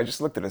Colbert. I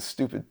just looked at a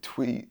stupid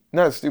tweet.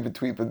 Not a stupid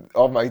tweet, but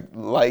all my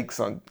likes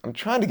I'm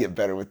trying to get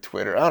better with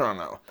Twitter. I don't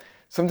know.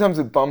 Sometimes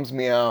it bums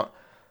me out.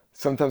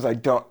 Sometimes I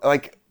don't. I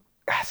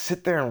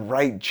sit there and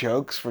write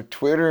jokes for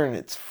Twitter, and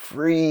it's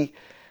free.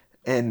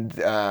 And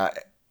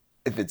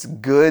if it's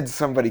good,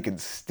 somebody can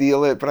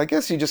steal it. But I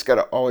guess you just got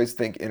to always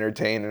think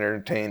entertain.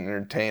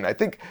 I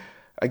think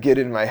I get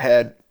in my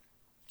head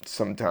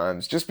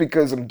sometimes just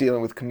because I'm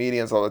dealing with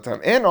comedians all the time,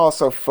 and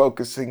also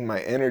focusing my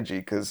energy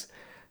because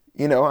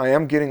I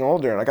am getting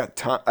older and I got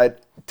time.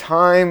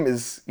 Time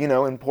is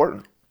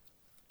important.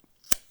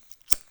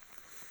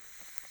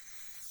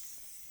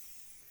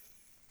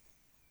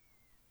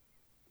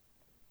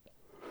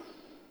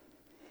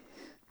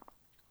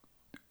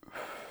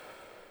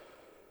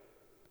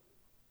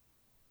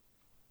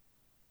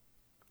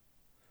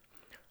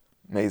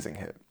 Amazing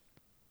hit.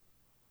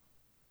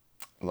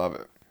 Love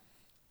it.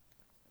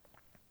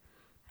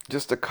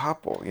 Just a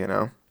couple,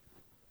 and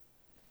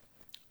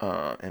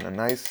a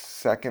nice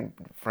second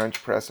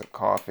French press of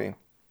coffee.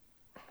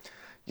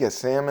 Yeah,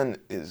 salmon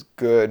is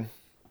good.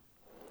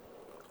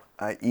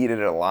 I eat it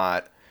a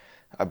lot.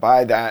 I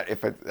buy that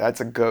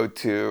that's a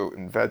go-to.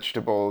 And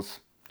vegetables,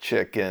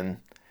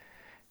 chicken,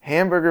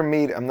 hamburger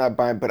meat. I'm not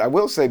buying, but I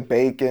will say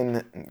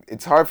bacon.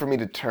 It's hard for me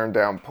to turn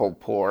down pulled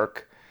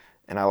pork,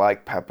 and I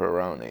like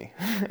pepperoni.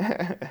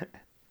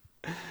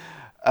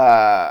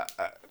 uh,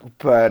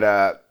 but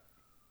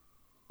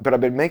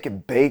I've been making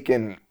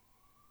bacon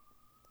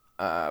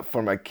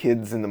for my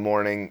kids in the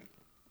morning,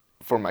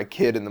 for my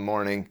kid in the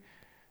morning.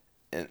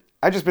 And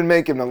I've just been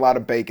making a lot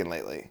of bacon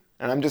lately.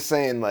 And I'm just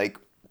saying, like,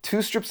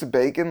 2 strips of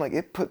bacon, like,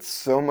 it puts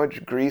so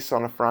much grease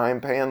on a frying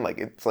pan. Like,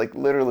 it's, like,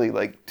 literally,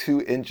 like,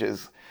 2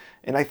 inches.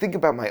 And I think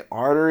about my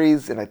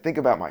arteries, and I think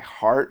about my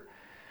heart.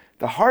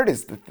 The heart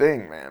is the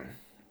thing, man.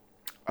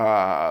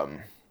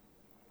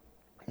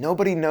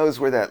 Nobody knows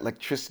where that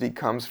electricity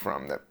comes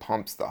from that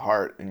pumps the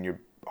heart. And your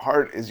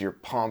heart is your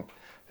pump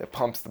that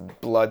pumps the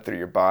blood through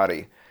your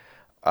body.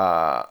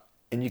 And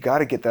you got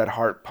to get that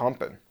heart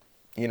pumping.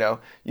 You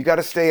got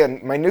to stay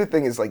in. My new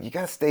thing is, like, you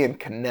got to stay in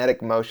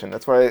kinetic motion.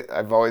 That's why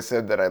I've always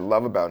said that I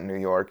love about New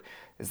York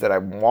is that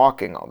I'm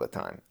walking all the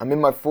time. I'm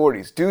in my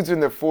 40s. Dudes in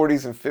their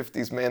 40s and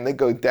 50s, man, they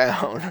go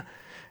down.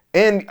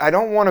 And I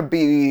don't want to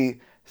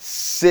be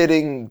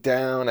sitting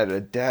down at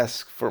a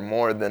desk for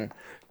more than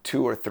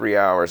 2 or 3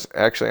 hours.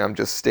 Actually, I'm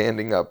just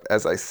standing up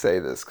as I say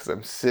this because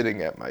I'm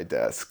sitting at my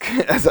desk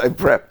as I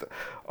prepped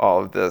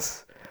all of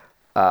this.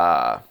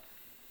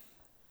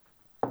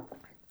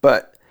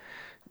 But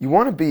you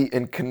want to be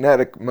in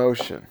kinetic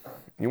motion.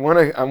 I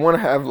want to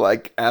have,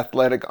 like,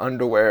 athletic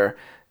underwear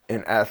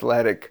and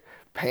athletic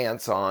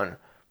pants on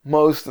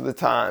most of the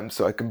time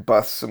so I can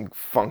bust some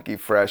funky,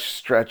 fresh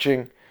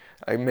stretching.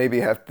 I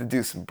maybe have to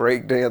do some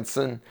break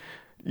dancing,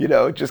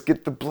 just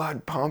get the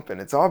blood pumping.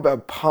 It's all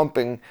about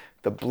pumping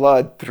the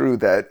blood through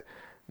that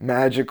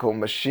magical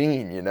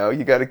machine,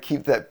 You got to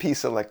keep that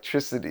piece of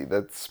electricity,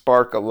 that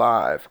spark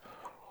alive.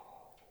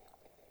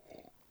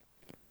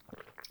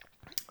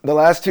 The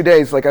last 2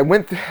 days, like,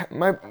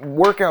 my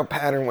workout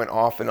pattern went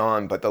off and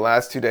on, but the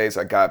last 2 days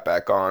I got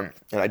back on,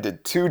 and I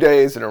did 2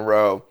 days in a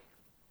row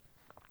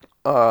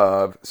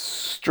of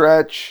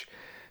stretch,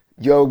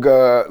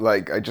 yoga.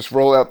 Like, I just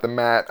roll out the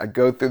mat, I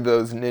go through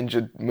those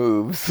ninja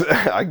moves,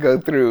 I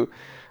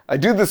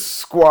do the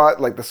squat,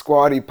 like the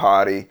squatty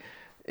potty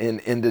in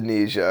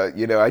Indonesia.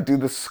 I do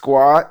the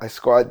squat, I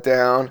squat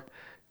down.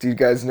 Do you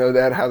guys know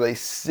that? How they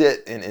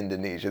sit in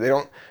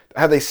Indonesia.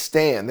 How they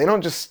stand. They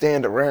don't just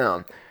stand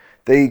around.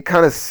 They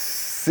kind of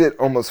sit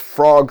almost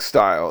frog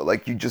style,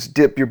 like you just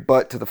dip your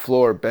butt to the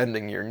floor,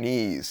 bending your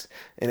knees,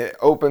 and it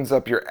opens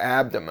up your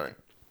abdomen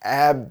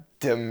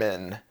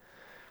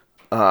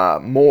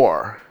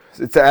more.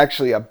 It's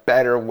actually a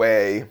better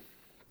way,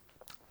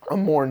 a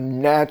more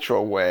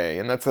natural way,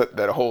 and that's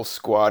that whole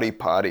squatty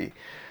potty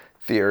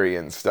theory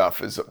and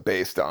stuff is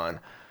based on.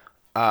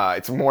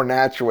 It's a more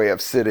natural way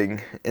of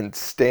sitting and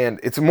stand.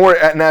 It's a more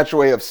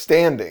natural way of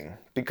standing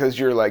because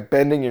you're, like,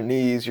 bending your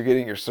knees, you're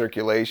getting your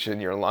circulation,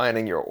 you're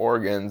aligning your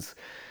organs,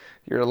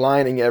 you're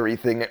aligning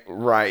everything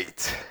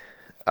right.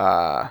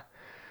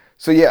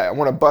 So yeah, I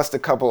want to bust a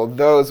couple of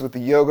those with the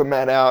yoga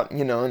mat out,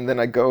 and then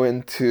I go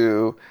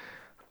into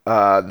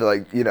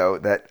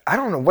that, I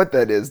don't know what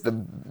that is,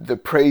 the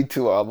pray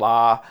to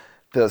Allah,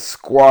 the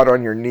squat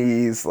on your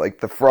knees, like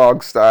the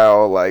frog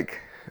style, like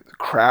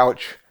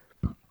crouch.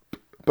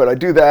 But I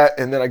do that,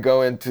 and then I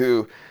go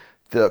into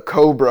the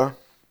cobra,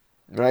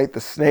 right? The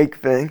snake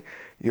thing.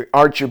 You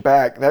arch your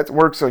back. That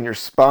works on your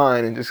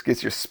spine and just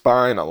gets your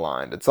spine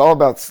aligned. It's all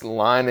about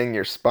aligning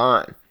your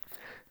spine.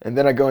 And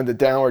then I go into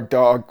downward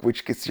dog,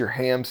 which gets your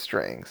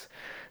hamstrings.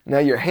 Now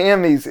your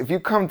hammies, if you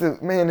come to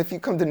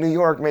New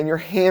York, man, your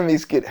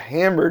hammies get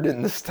hammered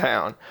in this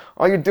town.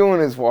 All you're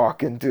doing is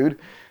walking, dude.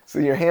 So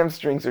your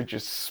hamstrings are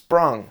just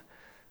sprung.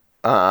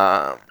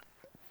 So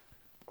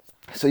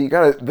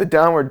the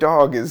downward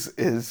dog is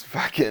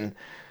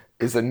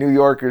a New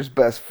Yorker's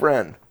best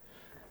friend.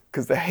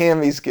 Because the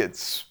hammies get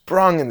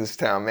sprung in this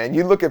town, man.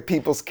 You look at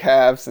people's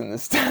calves in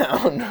this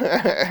town.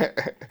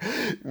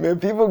 Man,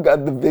 people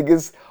got the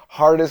biggest,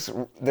 hardest,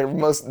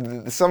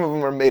 some of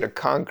them are made of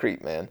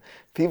concrete, man.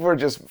 People are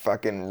just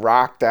fucking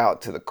rocked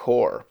out to the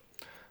core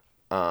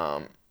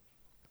on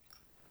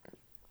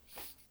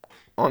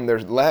their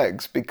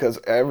legs because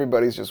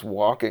everybody's just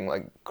walking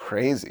like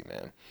crazy,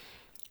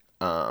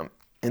 man.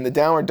 In the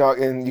downward dog,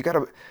 and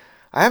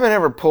I haven't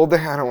ever pulled the,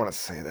 I don't want to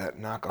say that,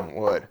 knock on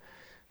wood,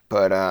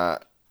 but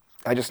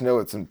I just know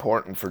it's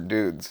important for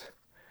dudes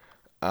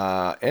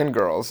and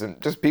girls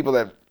and just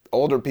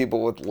older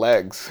people with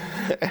legs.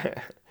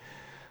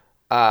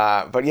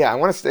 But yeah, I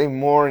want to stay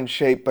more in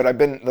shape, but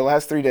the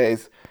last 3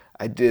 days,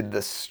 I did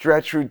the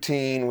stretch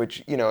routine,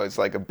 which, is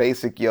like a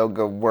basic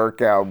yoga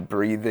workout,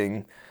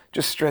 breathing,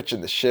 just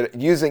stretching the shit,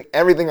 using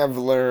everything I've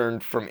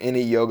learned from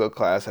any yoga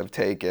class I've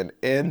taken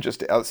and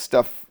just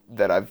stuff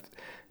that I've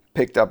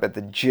picked up at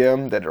the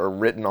gym that are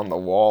written on the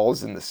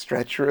walls in the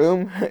stretch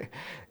room.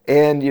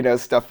 And,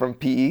 stuff from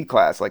PE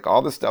class, like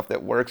all the stuff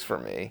that works for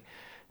me.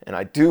 And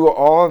I do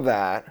all of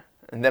that.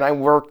 And then I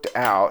worked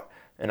out,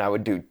 and I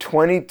would do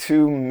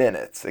 22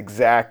 minutes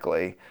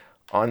exactly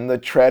on the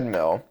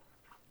treadmill.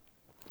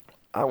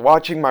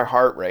 Watching my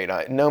heart rate.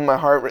 I know my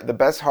heart rate, the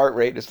best heart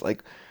rate is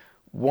like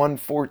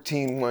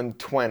 114,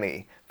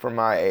 120 for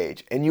my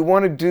age. And you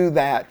want to do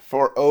that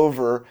for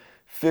over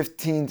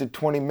 15 to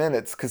 20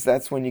 minutes because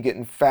that's when you get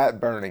in fat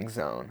burning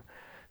zone.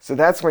 So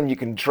that's when you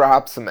can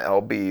drop some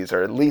lbs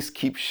or at least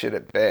keep shit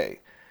at bay.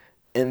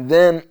 And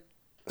then,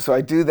 so I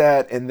do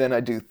that, and then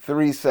I do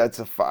 3 sets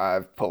of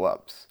 5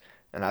 pull-ups.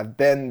 And I've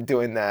been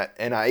doing that,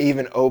 and I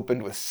even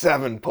opened with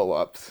 7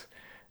 pull-ups.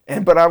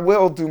 But I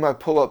will do my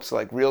pull-ups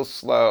like real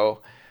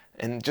slow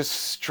and just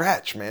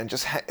stretch, man.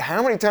 Just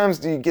how many times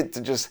do you get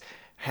to just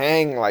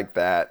hang like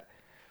that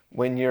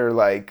when you're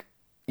like,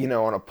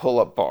 on a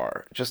pull-up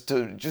bar? Just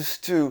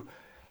to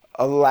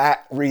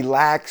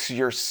relax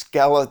your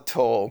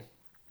skeletal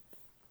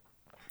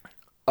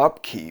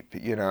upkeep,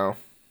 you're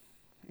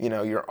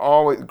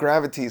always,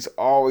 gravity's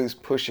always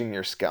pushing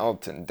your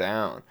skeleton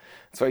down.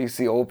 That's why you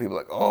see old people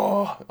like,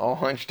 oh, all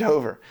hunched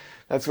over.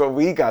 That's what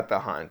we got, the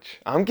hunch.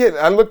 I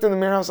looked in the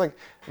mirror, I was like,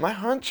 am I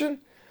hunching?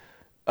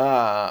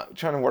 Trying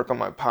to work on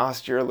my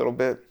posture a little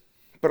bit.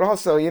 But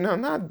also,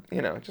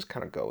 just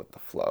kind of go with the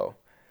flow.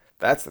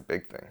 That's the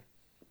big thing.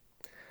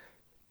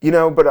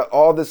 But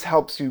all this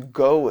helps you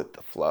go with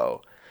the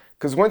flow.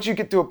 Because once you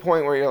get to a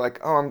point where you're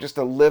like, oh, I'm just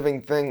a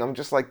living thing. I'm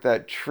just like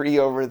that tree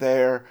over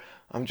there.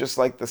 I'm just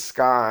like the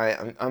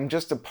sky. I'm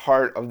just a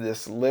part of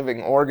this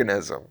living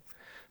organism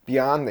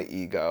beyond the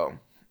ego.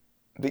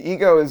 The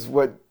ego is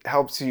what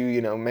helps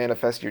you,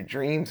 manifest your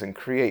dreams and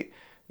create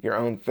your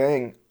own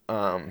thing.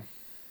 But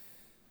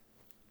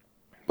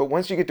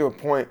once you get to a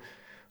point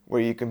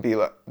where you can be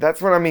like,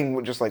 that's what I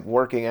mean, just like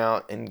working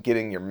out and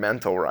getting your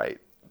mental right.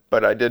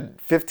 But I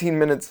did 15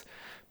 minutes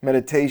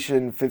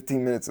meditation,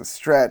 15 minutes of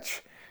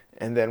stretch,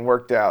 and then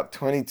worked out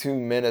 22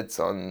 minutes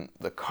on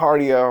the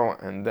cardio,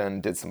 and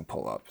then did some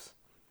pull-ups.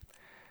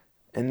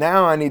 And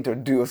now I need to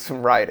do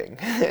some writing.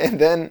 And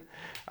then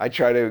I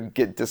try to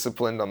get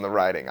disciplined on the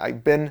writing.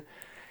 I've been,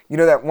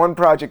 that one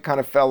project kind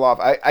of fell off.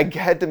 I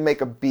had to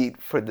make a beat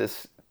for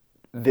this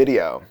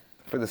video,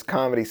 for this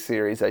comedy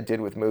series I did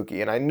with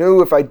Mookie. And I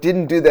knew if I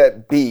didn't do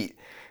that beat,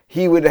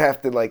 he would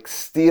have to like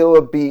steal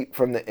a beat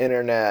from the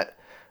internet.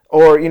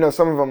 Or,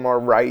 some of them are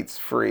rights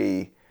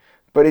free.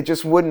 But it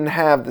just wouldn't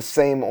have the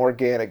same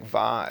organic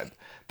vibe.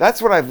 That's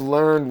what I've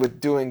learned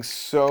with doing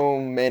so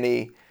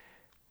many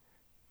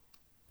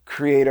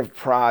creative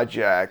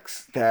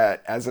projects,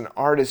 that as an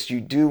artist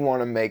you do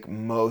want to make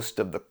most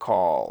of the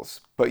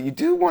calls, but you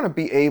do want to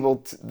be able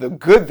to, the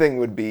good thing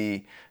would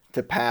be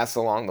to pass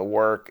along the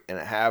work and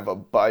have a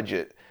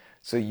budget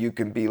so you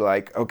can be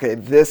like, okay,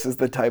 this is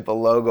the type of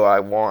logo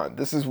I want.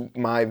 This is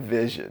my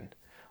vision.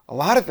 A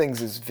lot of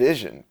things is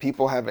vision.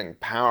 People having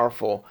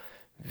powerful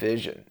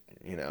vision,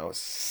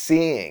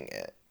 seeing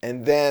it,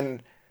 and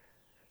then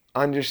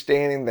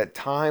understanding that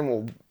time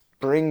will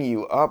bring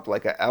you up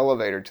like an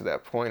elevator to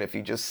that point if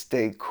you just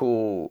stay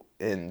cool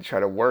and try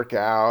to work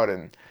out,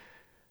 and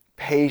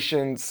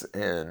patience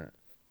and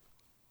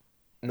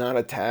not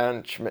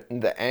attachment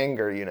and the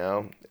anger,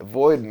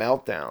 avoid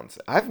meltdowns.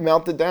 I've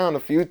melted down a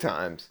few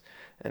times,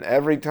 and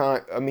every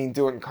time,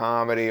 doing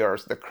comedy or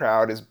the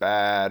crowd is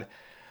bad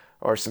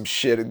or some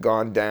shit had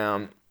gone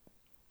down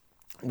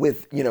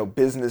with,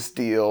 business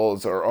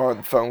deals or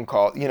on phone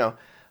calls,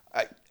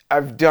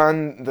 I've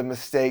done the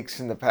mistakes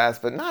in the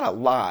past, but not a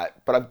lot.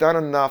 But I've done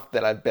enough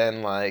that I've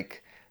been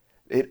like,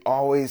 it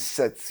always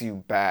sets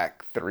you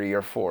back 3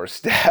 or 4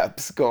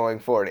 steps going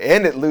forward,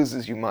 and it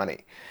loses you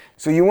money.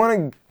 So you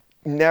want to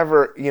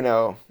never,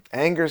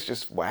 anger's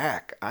just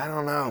whack. I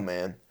don't know,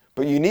 man.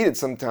 But you need it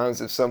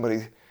sometimes if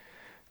somebody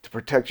to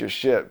protect your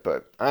shit.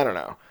 But I don't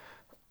know.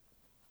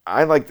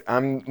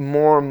 I'm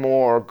more and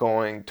more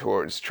going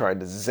towards trying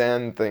to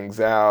zen things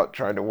out,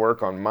 trying to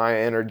work on my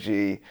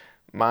energy,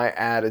 my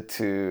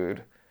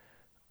attitude,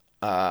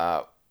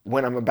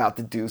 when I'm about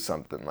to do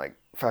something, like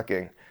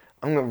fucking,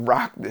 I'm gonna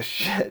rock this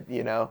shit,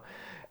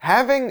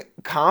 Having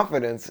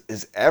confidence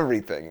is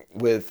everything.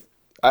 With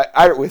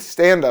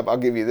stand-up, I'll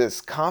give you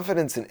this.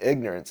 Confidence and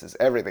ignorance is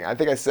everything. I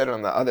think I said it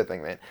on the other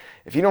thing, man.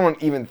 If you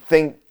don't even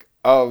think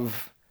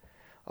of,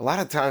 a lot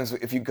of times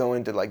if you go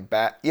into like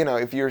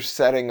if you're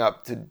setting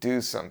up to do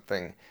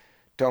something,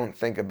 don't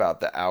think about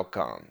the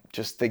outcome.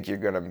 Just think you're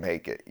going to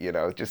make it,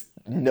 Just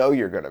know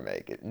you're going to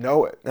make it.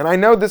 Know it. And I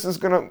know this is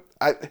going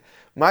to...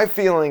 my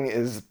feeling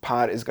is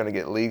pot is going to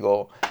get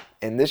legal,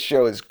 and this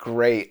show is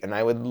great, and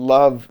I would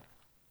love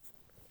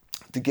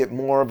to get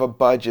more of a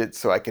budget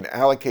so I can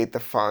allocate the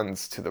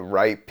funds to the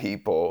right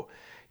people.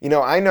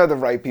 I know the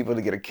right people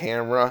to get a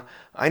camera.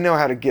 I know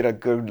how to get a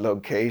good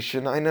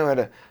location. I know how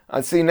to...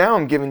 see, now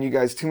I'm giving you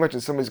guys too much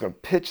and somebody's going to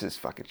pitch this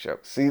fucking show.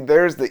 See,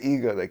 there's the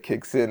ego that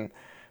kicks in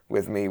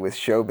with me with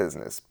show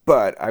business.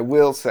 But I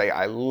will say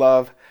I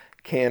love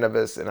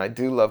cannabis and I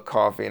do love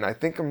coffee, and I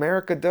think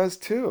America does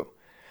too.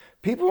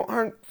 people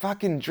aren't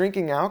fucking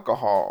drinking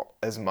alcohol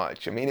as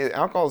much. I mean,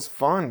 alcohol is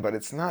fun, but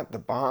it's not the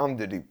bomb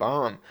diddy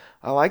bomb.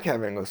 I like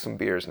having some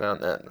beers now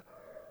and then.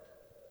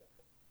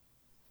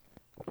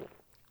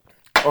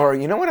 Or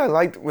you know what I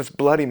liked was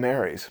Bloody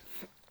Marys.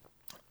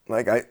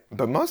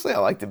 But mostly I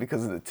liked it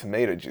because of the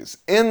tomato juice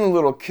and the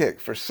little kick.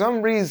 For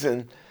some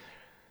reason,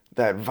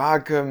 that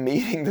vodka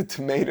meeting the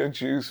tomato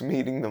juice,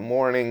 meeting the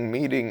morning,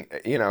 meeting,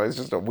 it's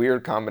just a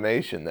weird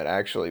combination that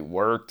actually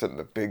worked, and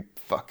the big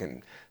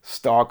fucking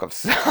stalk of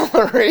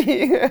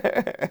celery.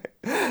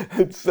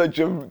 It's such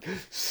a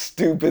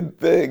stupid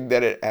thing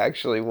that it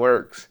actually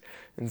works.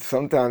 And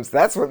sometimes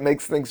that's what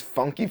makes things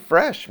funky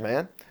fresh,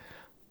 man.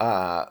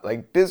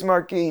 Like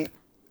Bismarcky,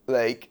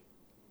 like,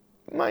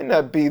 might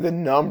not be the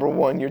number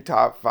one, your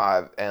top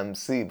five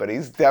MC, but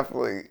he's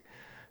definitely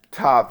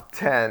top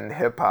 10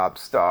 hip hop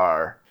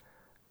star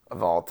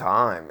of all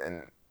time.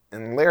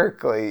 And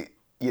lyrically,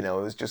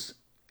 it's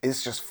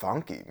just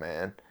funky,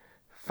 man.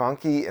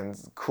 Funky and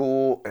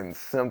cool and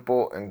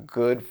simple and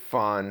good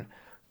fun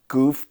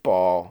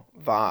goofball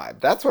vibe.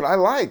 That's what I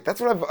like.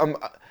 That's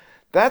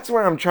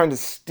where I'm trying to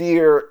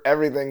steer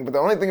everything. But the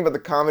only thing about the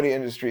comedy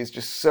industry is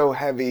just so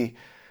heavy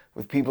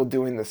with people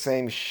doing the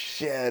same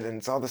shit and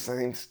it's all the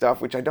same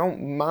stuff, which I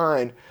don't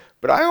mind.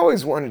 But I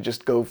always want to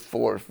just go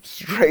for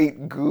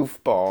straight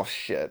goofball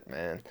shit,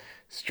 man.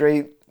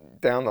 Straight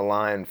down the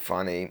line,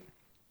 funny,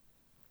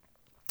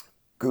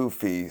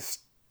 goofy.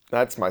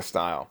 That's my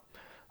style.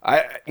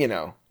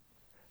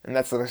 And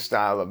that's the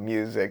style of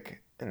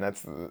music, and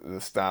that's the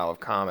style of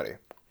comedy.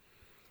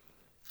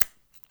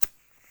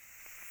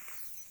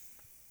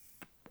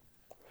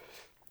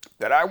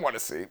 That I want to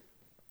see.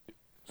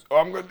 So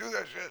I'm going to do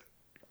that shit.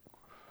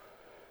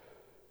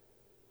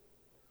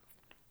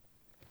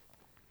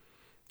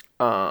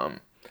 Um,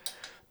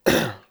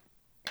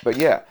 but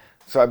yeah,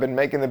 so I've been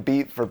making the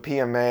beat for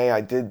PMA.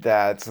 I did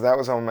that. So that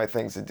was on my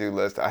things to do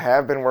list. I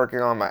have been working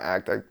on my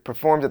act. I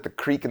performed at the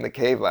Creek in the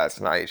Cave last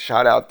night.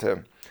 Shout out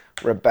to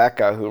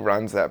Rebecca, who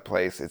runs that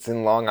place. It's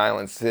in Long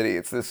Island City.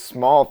 It's this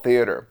small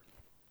theater,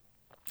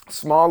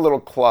 small little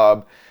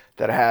club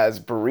that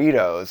has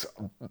burritos.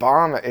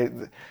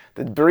 The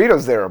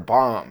burritos there are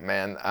bomb,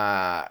 man.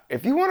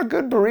 If you want a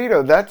good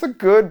burrito, that's a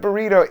good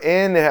burrito,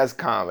 and it has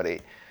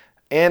comedy.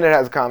 And it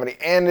has comedy.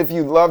 And if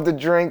you love to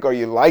drink or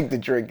you like to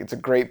drink, it's a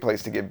great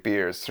place to get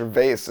beers.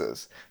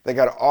 Cervezas. They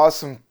got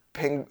awesome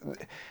ping.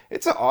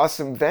 It's an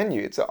awesome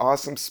venue. It's an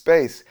awesome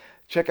space.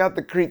 Check out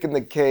the Creek in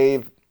the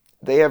Cave.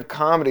 They have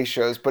comedy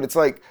shows, but it's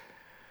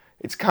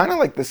kind of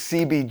like the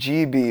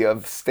CBGB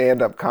of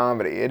stand-up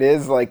comedy. It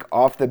is like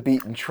off the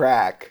beaten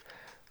track,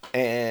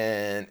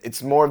 and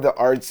it's more of the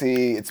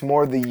artsy. It's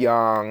more of the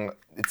young.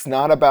 It's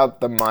not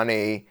about the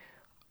money.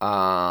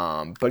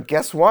 But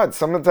guess what?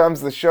 Sometimes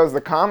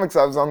the comics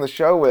I was on the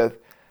show with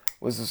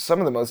was some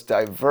of the most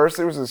diverse.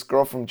 There was this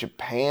girl from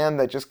Japan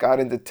that just got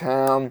into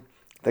town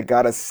that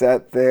got a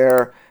set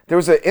there. There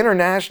was an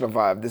international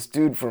vibe. This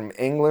dude from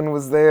England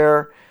was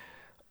there.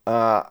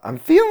 I'm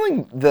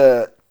feeling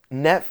the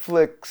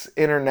Netflix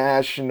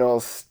international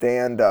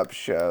stand-up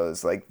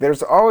shows. Like,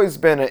 there's always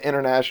been an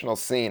international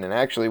scene, and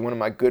actually one of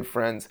my good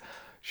friends,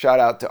 shout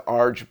out to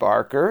Arj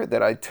Barker,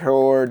 that I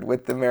toured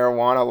with the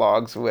Marijuana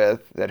Logs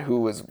with,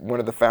 who was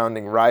one of the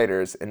founding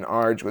writers, and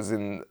Arj was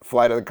in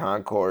Flight of the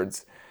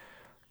Conchords.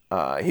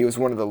 He was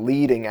one of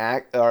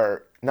the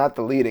or not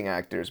the leading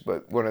actors,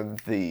 but one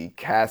of the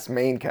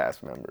main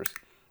cast members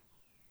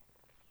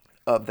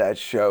of that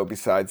show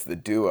besides the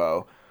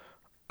duo.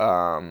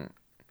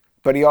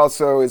 But he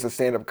also is a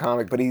stand-up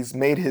comic, but he's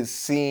made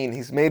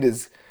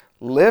his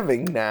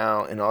living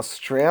now in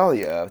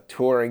Australia,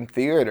 touring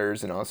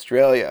theaters in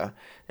Australia,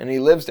 and he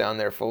lives down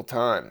there full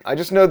time. I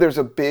just know there's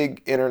a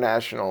big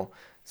international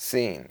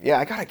scene. Yeah,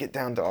 I gotta get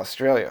down to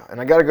Australia, and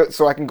I gotta go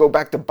so I can go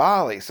back to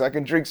Bali, so I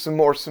can drink some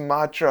more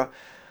Sumatra.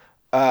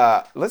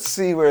 Let's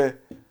see where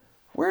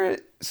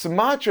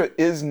Sumatra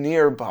is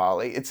near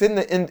Bali. It's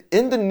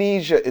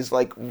Indonesia is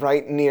like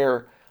right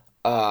near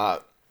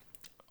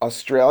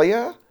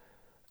Australia,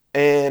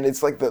 and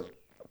it's like the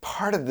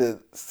part of the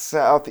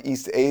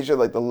Southeast Asia,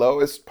 like the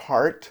lowest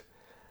part,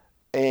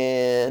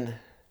 and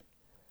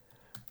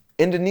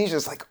Indonesia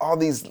is like all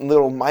these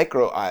little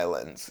micro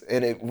islands,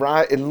 and it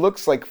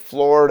looks like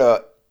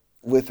Florida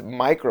with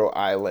micro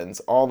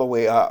islands all the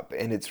way up,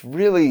 and it's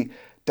really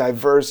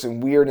diverse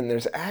and weird, and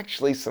there's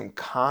actually some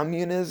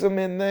communism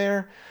in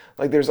there.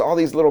 Like there's all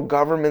these little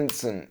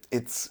governments, and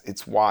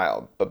it's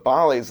wild. But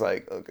Bali's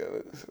like, okay,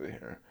 let's see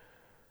here.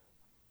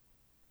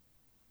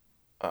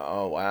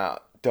 Oh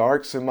wow,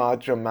 dark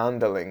Sumatra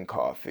Mandaling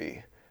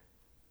coffee.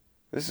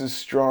 This is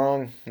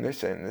strong. They're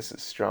saying this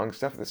is strong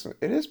stuff.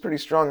 It is pretty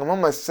strong. I'm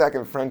on my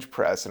second French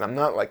press, and I'm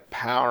not like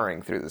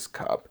powering through this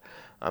cup.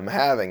 I'm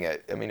having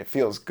it. I mean, it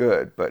feels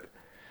good, but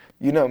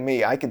you know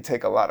me, I can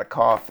take a lot of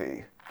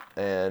coffee,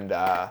 and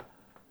but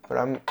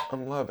I'm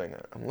loving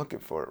it. I'm looking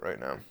for it right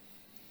now.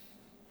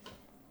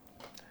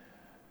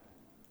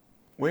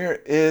 Where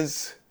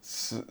is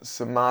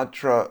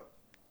Sumatra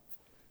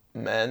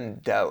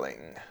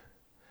Mandaling?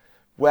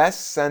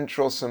 West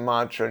Central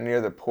Sumatra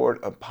near the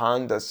port of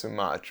Panda,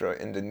 Sumatra,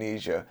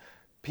 Indonesia,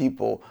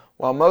 people.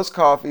 While most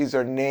coffees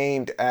are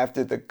named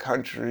after the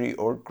country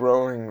or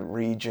growing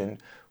region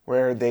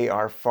where they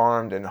are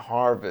farmed and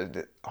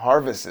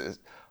harvested,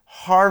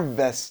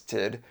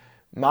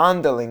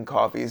 Mandailing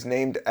coffee is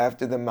named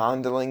after the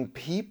Mandailing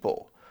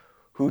people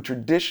who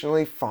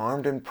traditionally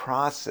farmed and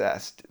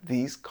processed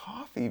these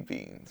coffee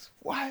beans.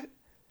 What?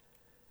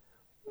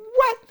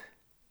 What?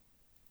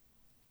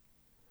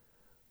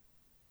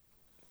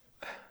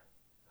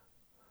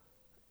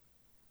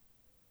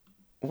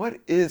 What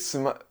is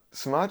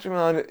Sumatra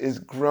Mandailing is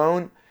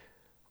grown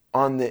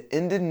on the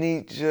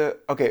Indonesia,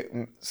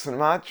 okay,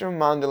 Sumatra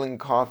Mandailing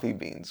coffee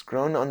beans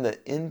grown on the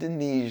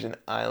Indonesian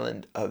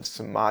island of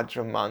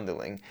Sumatra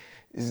Mandailing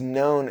is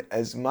known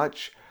as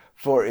much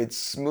for its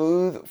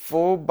smooth,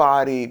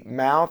 full-bodied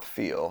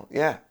mouthfeel.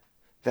 Yeah,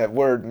 that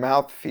word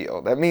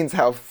mouthfeel. That means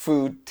how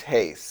food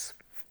tastes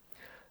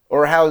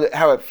or how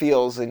it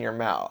feels in your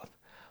mouth.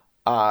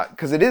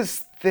 Because it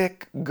is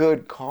thick,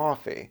 good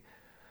coffee.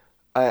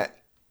 Uh,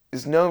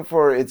 is known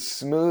for its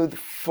smooth,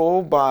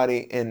 full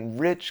body and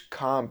rich,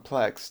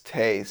 complex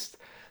taste.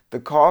 The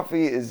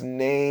coffee is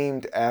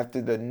named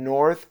after the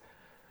North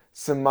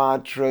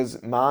Sumatra's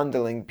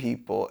Mandailing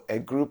people, a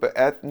group of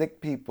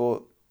ethnic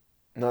people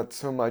not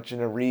so much in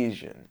a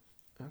region.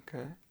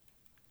 Okay.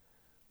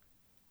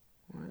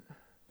 What?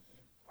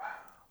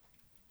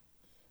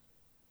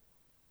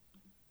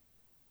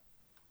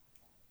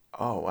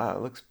 Oh, wow,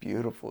 it looks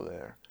beautiful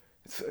there.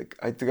 It's like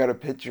I got a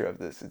picture of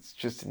this. It's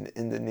just in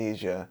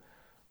Indonesia.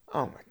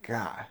 Oh my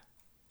God.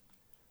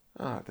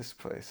 Oh, this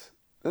place.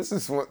 This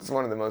is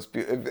one of the most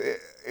beautiful.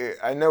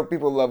 I know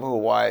people love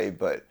Hawaii,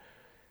 but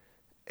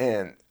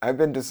and I've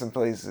been to some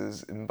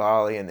places in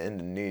Bali and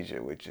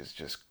Indonesia, which is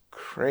just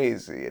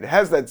crazy. It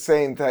has that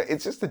same thing.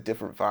 It's just a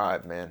different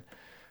vibe, man.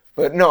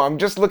 But no, I'm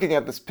just looking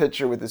at this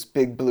picture with this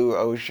big blue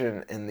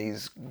ocean and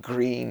these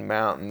green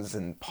mountains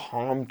and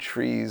palm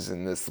trees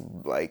and this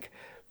like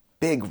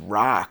big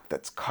rock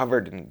that's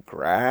covered in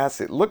grass.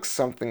 It looks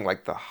something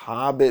like The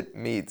Hobbit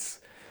meets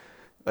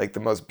like the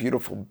most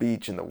beautiful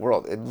beach in the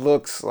world. It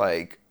looks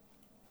like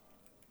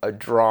a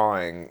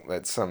drawing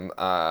that some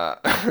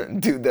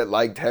dude that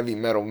liked heavy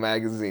metal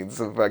magazines,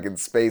 some fucking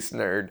space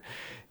nerd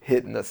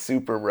hitting a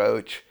super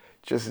roach,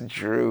 just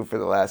drew for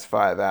the last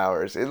 5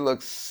 hours. It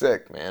looks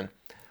sick, man.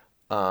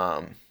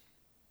 Um,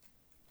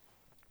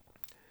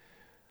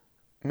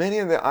 Many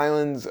of the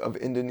islands of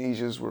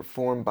Indonesia were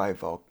formed by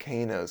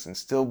volcanoes and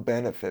still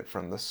benefit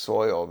from the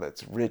soil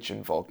that's rich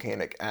in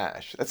volcanic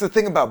ash. That's the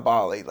thing about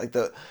Bali. Like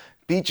the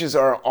beaches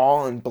are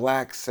all in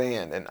black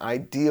sand and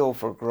ideal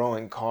for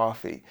growing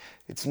coffee.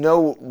 It's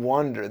no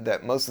wonder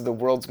that most of the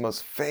world's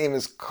most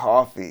famous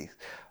coffee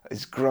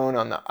is grown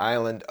on the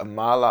island of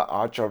Mala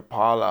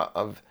Archipelago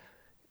of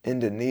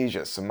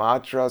Indonesia,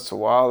 Sumatra,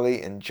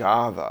 Sulawesi, and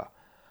Java.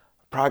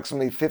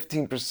 Approximately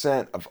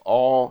 15% of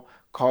all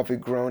coffee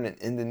grown in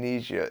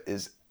Indonesia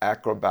is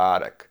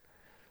acrobatic.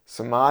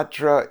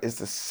 Sumatra is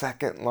the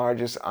second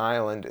largest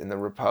island in the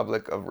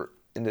Republic of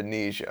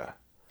Indonesia.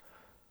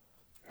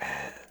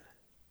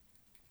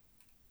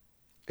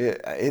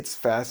 It's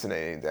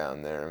fascinating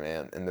down there,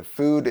 man. And the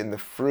food and the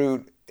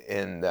fruit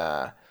and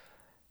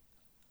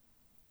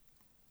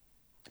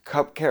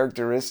cup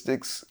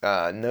characteristics,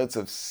 notes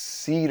of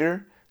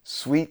cedar,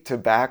 sweet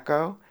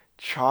tobacco,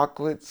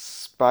 chocolate,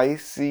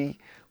 spicy,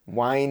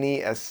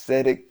 winey,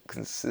 acidic,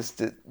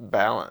 consistent,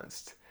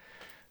 balanced.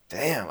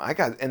 Damn,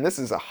 and this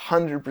is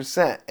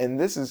 100%, and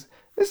this is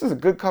a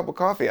good cup of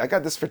coffee. I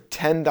got this for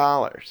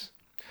 $10.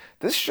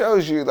 This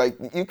shows you like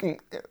you can.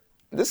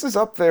 This is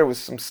up there with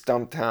some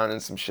Stumptown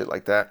and some shit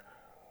like that.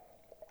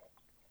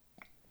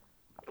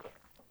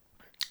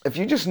 If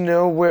you just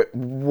know what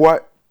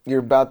you're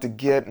about to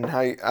get and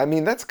how I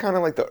mean, that's kind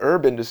of like the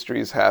herb industry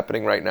is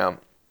happening right now.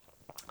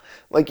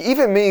 Like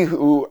even me,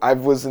 who I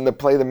was in the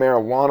Play the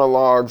Marijuana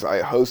Logs,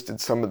 I hosted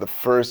some of the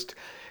first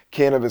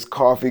cannabis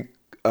coffee.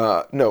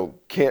 No,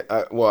 can't.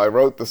 Well, I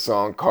wrote the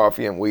song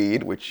 "Coffee and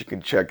Weed," which you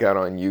can check out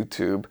on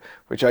YouTube,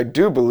 which I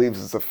do believe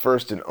is the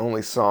first and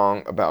only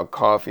song about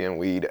coffee and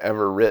weed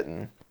ever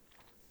written,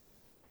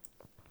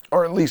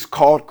 or at least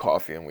called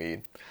 "Coffee and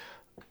Weed."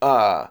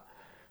 Uh,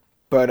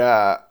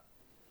 but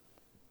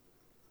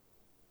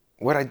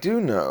what I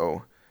do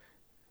know,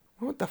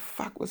 what the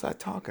fuck was I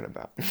talking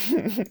about?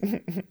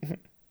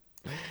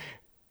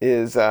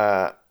 Is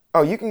oh,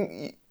 you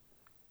can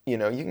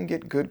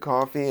get good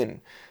coffee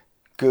and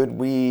good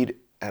weed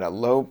at a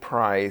low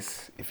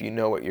price if you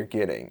know what you're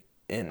getting.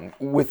 And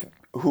with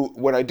who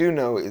what I do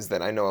know is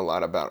that I know a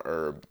lot about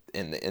herb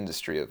in the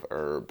industry of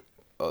herb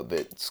of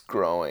its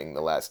growing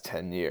the last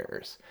 10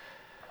 years.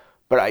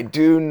 But I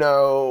do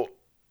know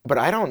but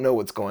I don't know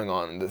what's going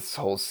on in this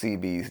whole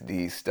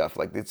CBD stuff.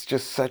 Like it's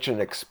just such an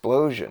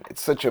explosion.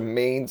 It's such a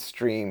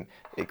mainstream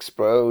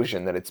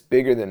explosion that it's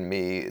bigger than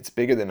me. It's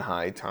bigger than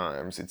High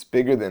Times. It's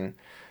bigger than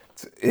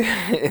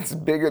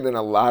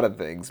a lot of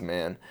things,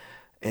 man.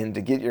 And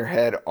to get your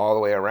head all the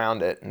way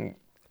around it and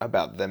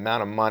about the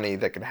amount of money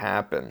that could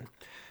happen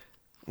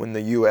when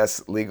the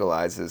U.S.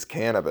 legalizes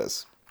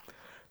cannabis.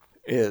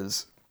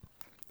 is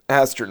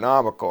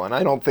astronomical. And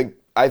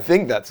I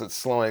think that's what's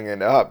slowing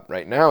it up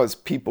right now is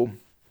people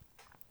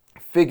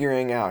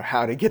figuring out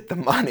how to get the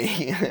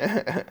money.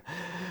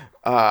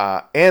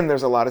 And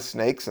there's a lot of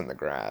snakes in the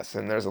grass,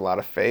 and there's a lot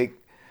of fake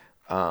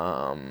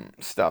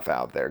stuff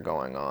out there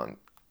going on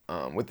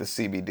with the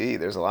CBD.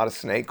 There's a lot of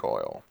snake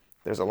oil.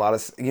 There's a lot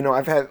of,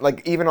 I've had,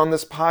 like, even on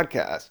this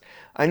podcast,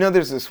 I know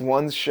there's this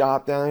one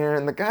shop down here,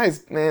 and the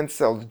guys, man,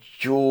 sells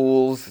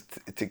jewels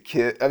to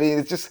kids. I mean,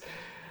 it's just,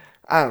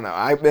 I don't know.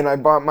 I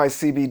bought my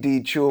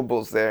CBD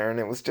chewables there, and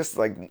it was just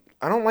like,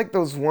 I don't like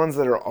those ones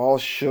that are all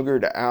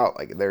sugared out.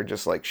 Like, they're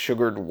just like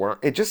sugared worm.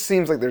 It just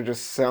seems like they're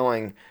just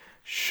selling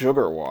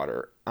sugar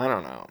water. I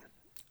don't know.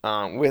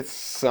 With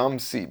some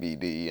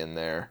CBD in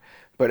there.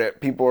 But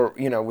people are,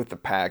 with the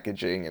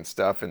packaging and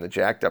stuff and the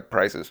jacked up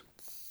prices.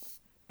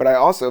 But I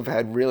also have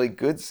had really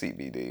good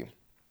CBD.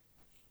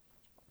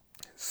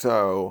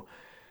 So,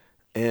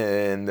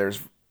 and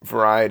there's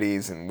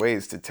varieties and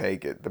ways to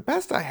take it. The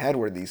best I had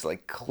were these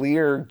like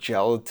clear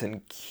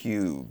gelatin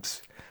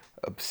cubes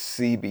of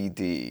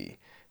CBD.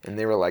 And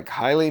they were like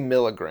highly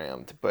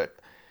milligrammed, but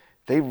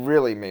they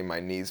really made my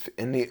knees.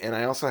 And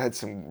I also had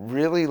some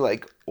really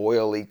like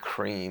oily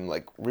cream,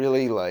 like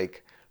really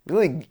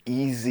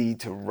easy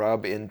to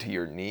rub into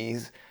your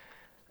knees.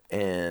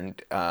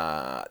 And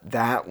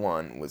that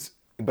one was,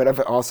 but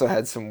I've also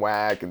had some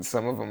whack, and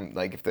some of them,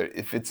 like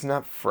if it's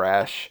not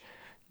fresh,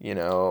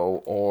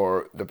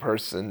 or the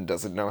person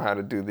doesn't know how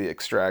to do the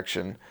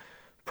extraction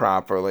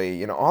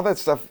properly, all that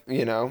stuff,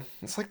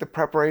 it's like the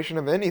preparation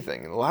of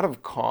anything. A lot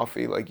of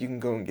coffee, like you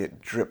can go and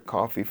get drip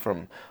coffee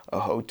from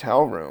a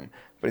hotel room,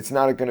 but it's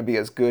not going to be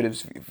as good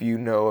as if you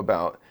know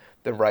about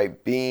the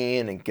right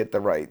bean and get the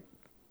right,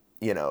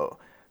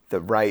 the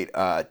right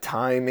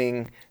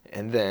timing,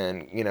 and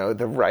then,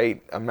 the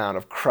right amount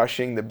of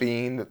crushing the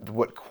bean,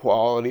 what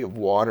quality of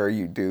water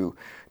you do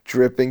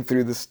dripping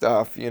through the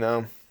stuff, If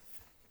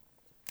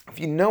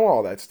you know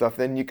all that stuff,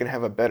 then you can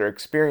have a better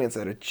experience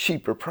at a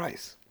cheaper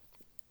price.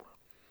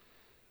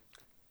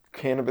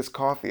 Cannabis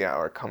Coffee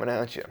Hour coming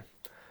at you.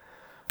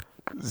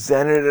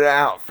 Zenning it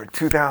out for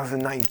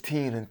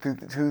 2019 and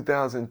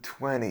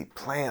 2020.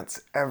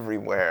 Plants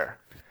everywhere.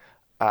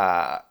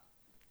 Yeah,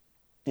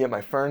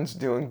 my fern's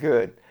doing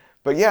good.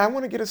 But yeah, I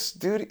want to get a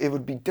studio. It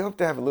would be dope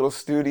to have a little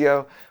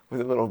studio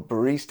with a little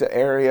barista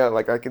area.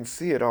 Like, I can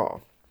see it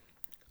all.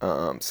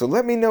 So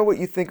let me know what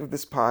you think of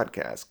this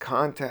podcast.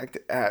 Contact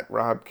at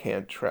Rob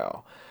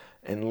Cantrell.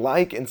 And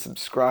like and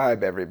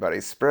subscribe,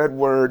 everybody. Spread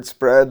word,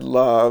 spread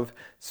love,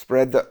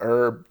 spread the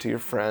herb to your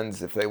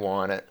friends if they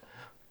want it.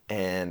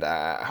 And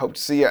I hope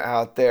to see you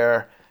out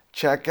there.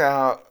 Check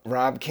out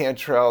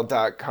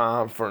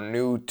robcantrell.com for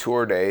new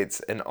tour dates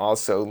and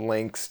also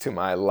links to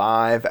my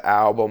live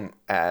album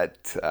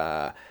at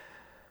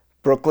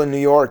Brooklyn, New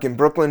York. In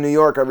Brooklyn, New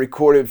York, I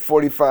recorded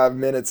 45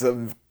 minutes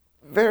of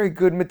very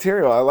good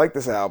material. I like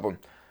this album.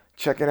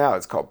 Check it out.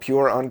 It's called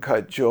Pure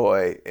Uncut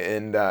Joy.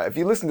 And if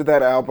you listen to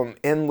that album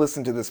and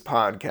listen to this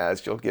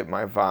podcast, you'll get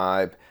my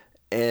vibe.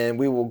 And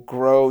we will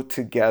grow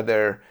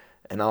together.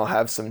 And I'll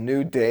have some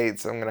new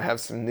dates. I'm going to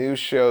have some new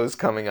shows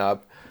coming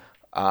up.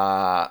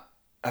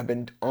 I've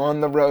been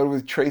on the road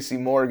with Tracy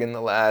Morgan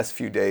the last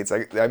few dates.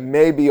 I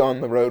may be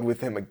on the road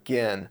with him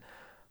again.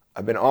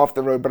 I've been off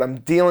the road, but I'm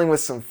dealing with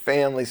some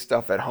family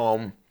stuff at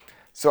home.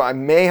 So I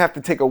may have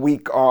to take a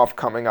week off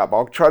coming up.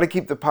 I'll try to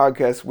keep the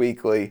podcast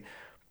weekly,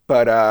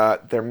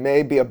 but there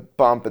may be a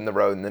bump in the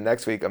road. And the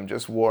next week, I'm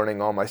just warning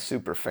all my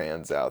super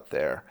fans out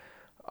there.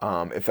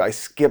 If I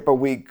skip a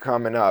week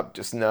coming up,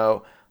 just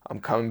know I'm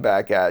coming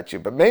back at you.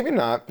 But maybe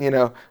not.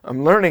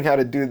 I'm learning how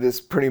to do this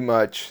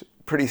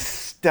pretty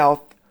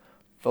stealthily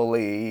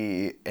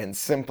and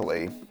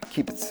simply.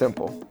 Keep it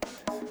simple.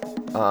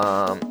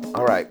 All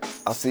right.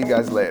 I'll see you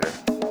guys later.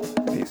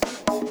 Peace.